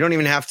 We don't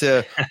even have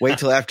to wait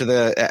till after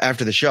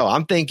the show.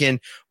 I'm thinking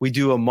we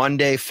do a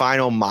Monday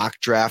final mock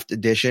draft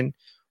edition.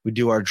 We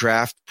do our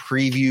draft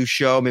preview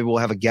show. Maybe we'll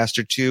have a guest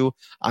or two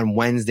on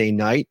Wednesday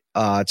night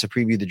to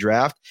preview the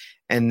draft.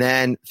 And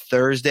then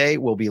Thursday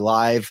we'll be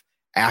live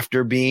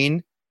after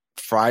Beane.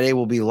 Friday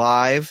we'll be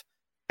live.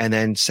 And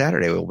then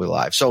Saturday we'll be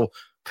live. So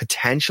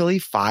potentially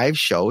 5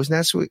 shows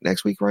next week,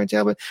 Ryan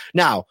Talbot.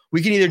 Now,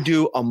 we can either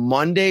do a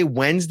Monday,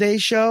 Wednesday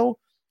show,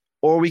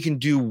 or we can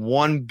do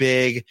one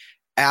big,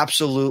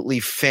 absolutely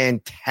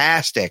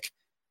fantastically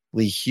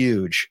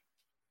huge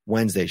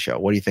Wednesday show.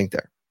 What do you think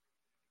there?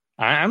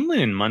 I'm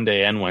leaning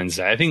Monday and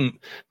Wednesday. I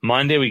think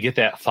Monday we get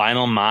that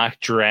final mock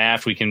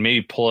draft. We can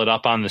maybe pull it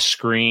up on the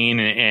screen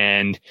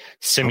and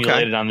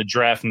simulate it on the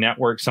Draft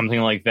Network,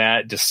 something like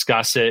that.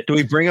 Discuss it. Do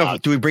we bring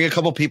a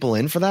couple people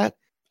in for that?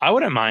 I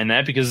wouldn't mind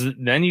that, because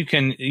then you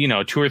can,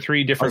 2 or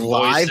 3 different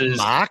voices.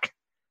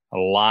 A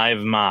live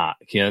mock.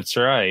 Yeah, that's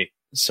right.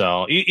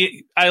 So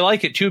I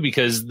like it too,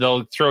 because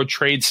they'll throw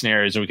trade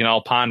scenarios and we can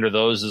all ponder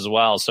those as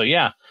well. So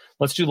yeah,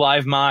 let's do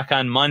live mock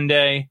on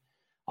Monday.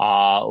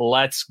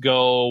 Let's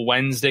go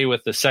Wednesday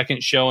with the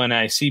second show. And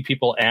I see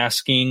people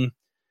asking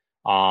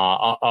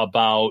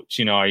about,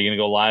 are you going to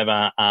go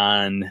live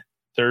on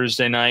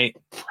Thursday night?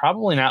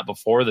 Probably not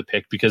before the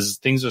pick, because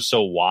things are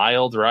so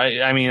wild,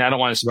 right? I mean, I don't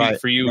want to speak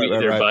for you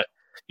either, but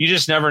you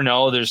just never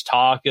know. There's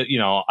talk,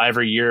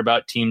 every year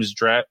about teams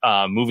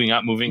moving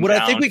up, moving down.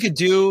 I think we could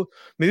do,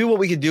 maybe what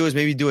we could do is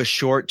maybe do a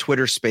short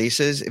Twitter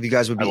Spaces, if you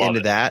guys would be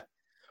into that.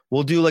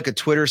 We'll do like a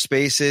Twitter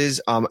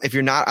Spaces. If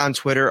you're not on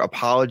Twitter,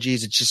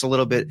 apologies. It's just a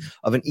little bit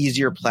of an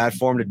easier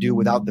platform to do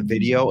without the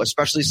video,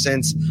 especially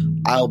since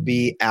I'll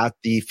be at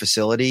the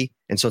facility.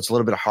 And so it's a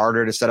little bit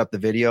harder to set up the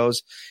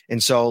videos.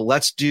 And so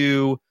let's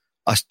do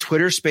a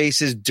Twitter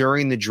Spaces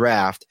during the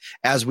draft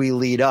as we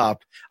lead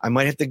up. I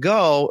might have to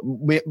go.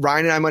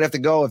 Ryan and I might have to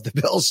go if the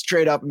Bills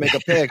straight up and make a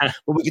pick,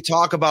 but we could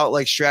talk about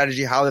like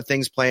strategy, how the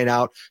thing's playing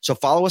out. So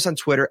follow us on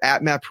Twitter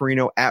at Matt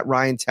Perino, at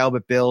Ryan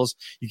Talbot Bills.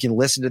 You can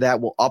listen to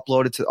that. We'll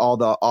upload it to all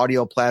the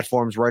audio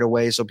platforms right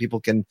away so people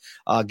can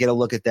get a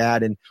look at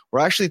that. And we're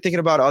actually thinking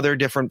about other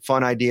different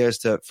fun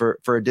ideas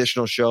for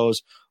additional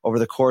shows over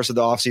the course of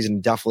the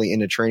offseason, definitely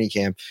into training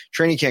camp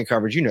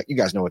coverage. You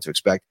guys know what to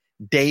expect.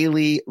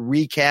 Daily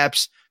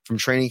recaps from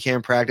training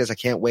camp practice. I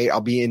can't wait.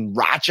 I'll be in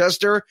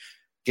Rochester.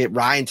 Get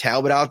Ryan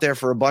Talbot out there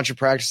for a bunch of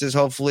practices.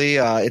 Hopefully,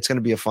 it's going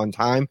to be a fun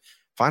time.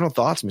 Final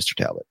thoughts, Mr.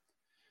 Talbot.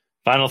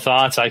 Final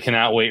thoughts. I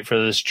cannot wait for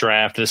this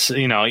draft. This,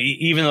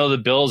 even though the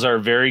Bills are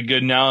very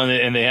good now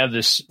and they have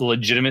this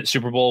legitimate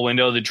Super Bowl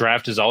window, the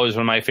draft is always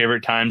one of my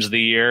favorite times of the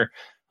year.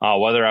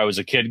 Whether I was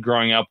a kid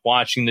growing up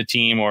watching the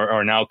team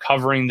or now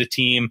covering the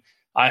team,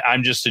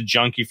 I'm just a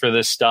junkie for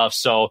this stuff.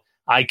 So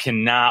I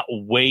cannot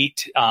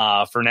wait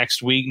for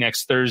next week,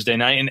 next Thursday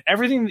night, and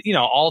everything,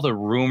 all the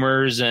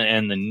rumors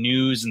and the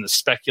news and the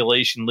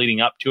speculation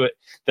leading up to it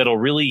that'll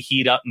really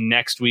heat up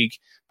next week,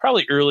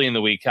 probably early in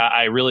the week.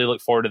 I really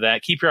look forward to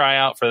that. Keep your eye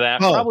out for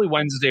that. Probably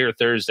Wednesday or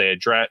Thursday,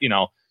 a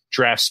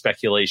draft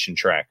speculation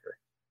tracker.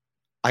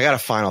 I got a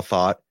final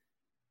thought.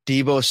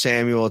 Deebo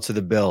Samuel to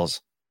the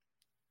Bills.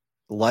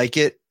 Like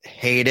it,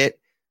 hate it,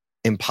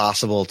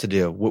 impossible to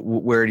do.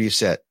 Where do you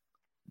sit?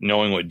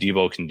 Knowing what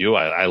Deebo can do,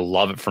 I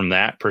love it from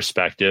that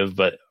perspective.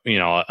 But,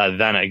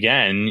 then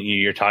again,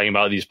 you're talking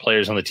about these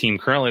players on the team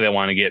currently that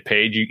want to get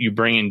paid. You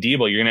bring in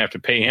Deebo, you're going to have to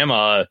pay him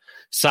a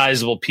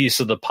sizable piece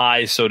of the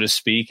pie, so to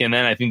speak. And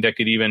then I think that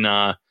could even,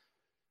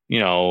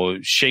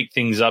 shake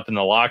things up in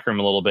the locker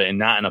room a little bit, and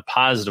not in a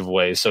positive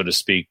way, so to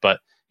speak. But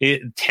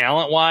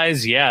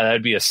talent-wise, yeah,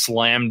 that'd be a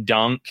slam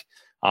dunk.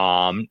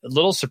 A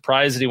little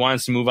surprised that he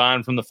wants to move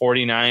on from the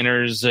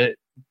 49ers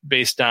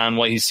based on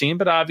what he's seen.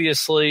 But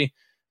obviously,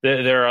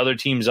 there are other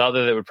teams out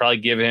there that would probably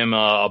give him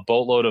a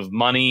boatload of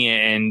money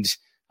and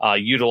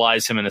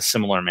utilize him in a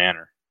similar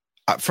manner.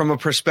 From a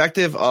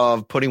perspective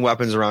of putting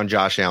weapons around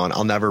Josh Allen,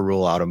 I'll never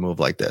rule out a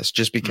move like this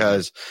just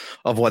because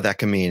of what that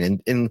can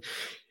mean. And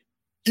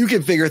you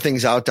can figure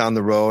things out down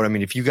the road. I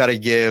mean, if you got to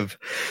give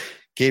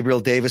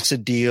Gabriel Davis a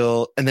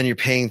deal and then you're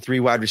paying 3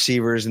 wide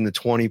receivers in the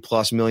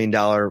 $20+ million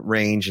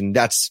range, and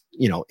that's,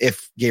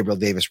 if Gabriel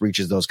Davis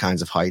reaches those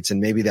kinds of heights,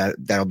 and maybe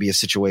that'll be a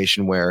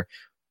situation where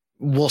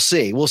we'll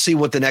see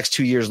what the next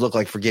 2 years look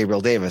like for Gabriel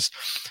Davis.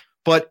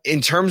 But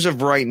in terms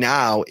of right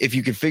now, if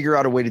you could figure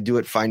out a way to do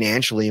it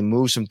financially and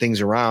move some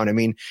things around, I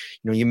mean,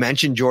 you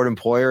mentioned Jordan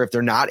Poyer. If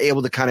they're not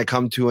able to kind of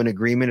come to an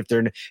agreement,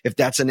 if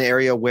that's an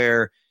area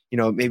where,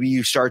 maybe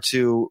you start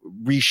to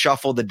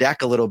reshuffle the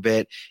deck a little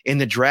bit in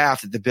the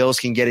draft, that the Bills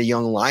can get a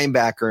young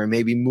linebacker and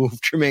maybe move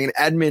Tremaine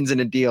Edmonds in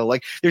a deal.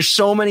 Like, there's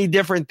so many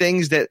different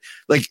things that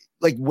like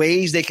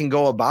ways they can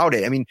go about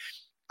it. I mean,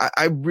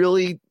 I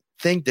really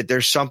think that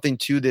there's something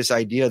to this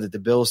idea that the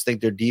Bills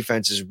think their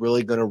defense is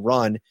really going to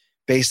run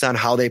based on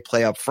how they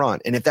play up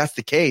front. And if that's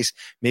the case,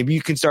 maybe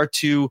you can start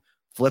to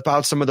flip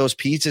out some of those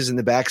pieces in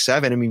the back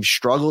seven. I mean, you've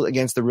struggled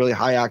against the really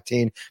high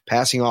octane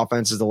passing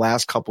offenses the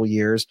last couple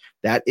years.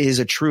 That is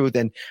a truth.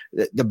 And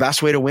the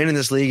best way to win in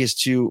this league is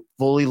to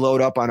fully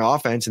load up on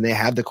offense, and they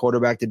have the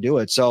quarterback to do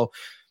it. So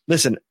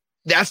listen,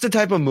 that's the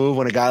type of move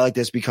when a guy like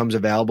this becomes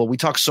available. We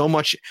talk so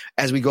much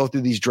as we go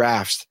through these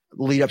drafts,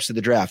 lead ups to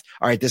the draft.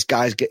 All right, this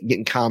guy's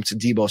getting comped to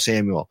Deebo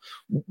Samuel.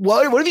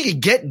 What if you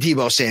could get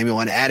Deebo Samuel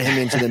and add him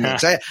into the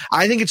mix?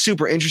 I think it's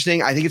super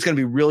interesting. I think it's going to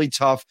be really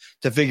tough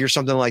to figure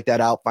something like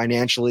that out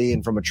financially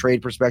and from a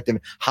trade perspective,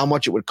 how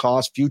much it would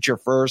cost, future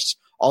firsts,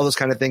 all those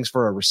kind of things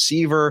for a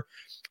receiver.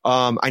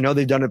 I know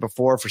they've done it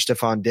before for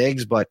Stephon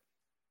Diggs, but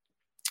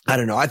I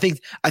don't know. I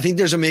think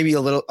there's maybe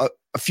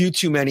a few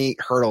too many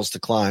hurdles to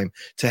climb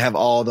to have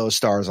all those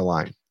stars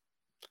align.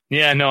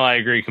 Yeah, no, I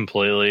agree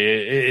completely.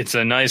 It's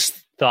a nice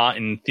thought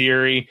in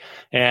theory,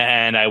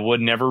 and I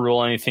would never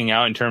rule anything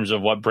out in terms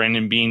of what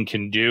Brandon Beane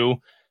can do,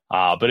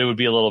 but it would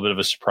be a little bit of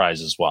a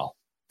surprise as well.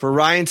 For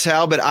Ryan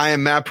Talbot, I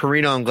am Matt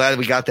Perino. I'm glad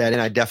we got that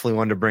in. I definitely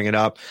wanted to bring it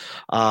up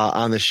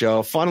on the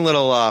show. Fun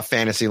little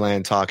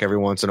Fantasyland talk every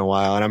once in a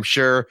while, and I'm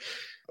sure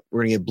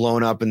we're gonna get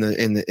blown up in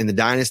the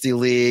Dynasty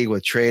League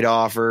with trade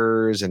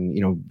offers,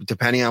 and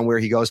depending on where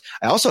he goes.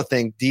 I also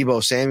think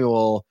Deebo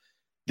Samuel,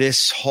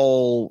 this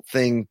whole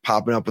thing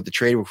popping up with the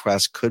trade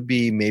request could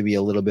be maybe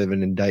a little bit of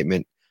an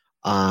indictment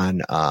on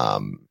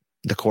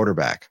the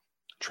quarterback,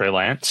 Trey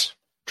Lance,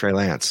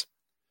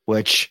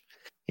 which.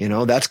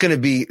 That's going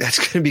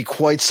to be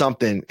quite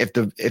something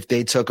if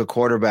they took a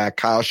quarterback,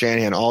 Kyle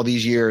Shanahan, all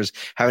these years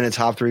having a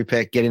top 3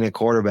 pick, getting a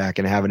quarterback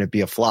and having it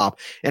be a flop.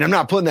 And I'm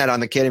not putting that on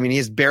the kid. I mean, he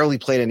has barely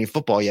played any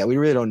football yet. We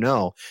really don't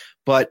know.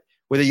 But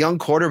with a young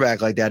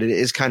quarterback like that, it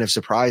is kind of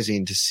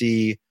surprising to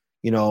see,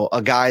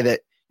 a guy that,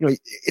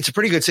 it's a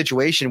pretty good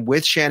situation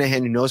with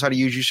Shanahan, who knows how to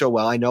use you so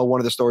well. I know one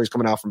of the stories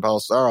coming out from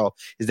Pelissero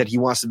is that he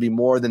wants to be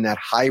more than that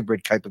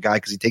hybrid type of guy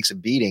because he takes a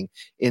beating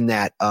in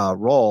that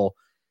role.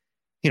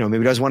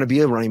 Maybe doesn't want to be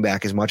a running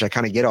back as much. I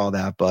kind of get all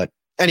that, but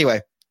anyway,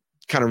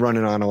 kind of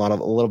running on a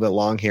little bit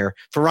long here.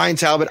 For Ryan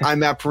Talbot, I'm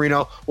Matt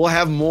Perino. We'll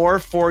have more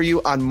for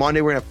you on Monday.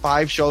 We're going to have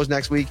 5 shows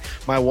next week.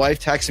 My wife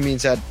texted me and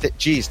said,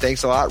 geez,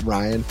 thanks a lot,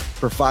 Ryan,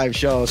 for 5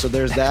 shows. So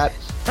there's that.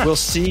 We'll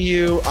see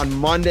you on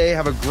Monday.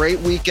 Have a great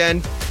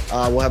weekend.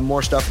 We'll have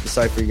more stuff at the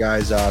site for you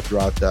guys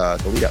throughout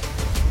the lead up.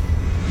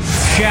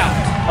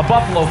 Shout, a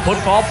Buffalo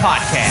football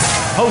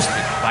podcast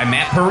hosted by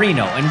Matt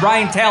Perino and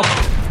Ryan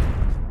Talbot.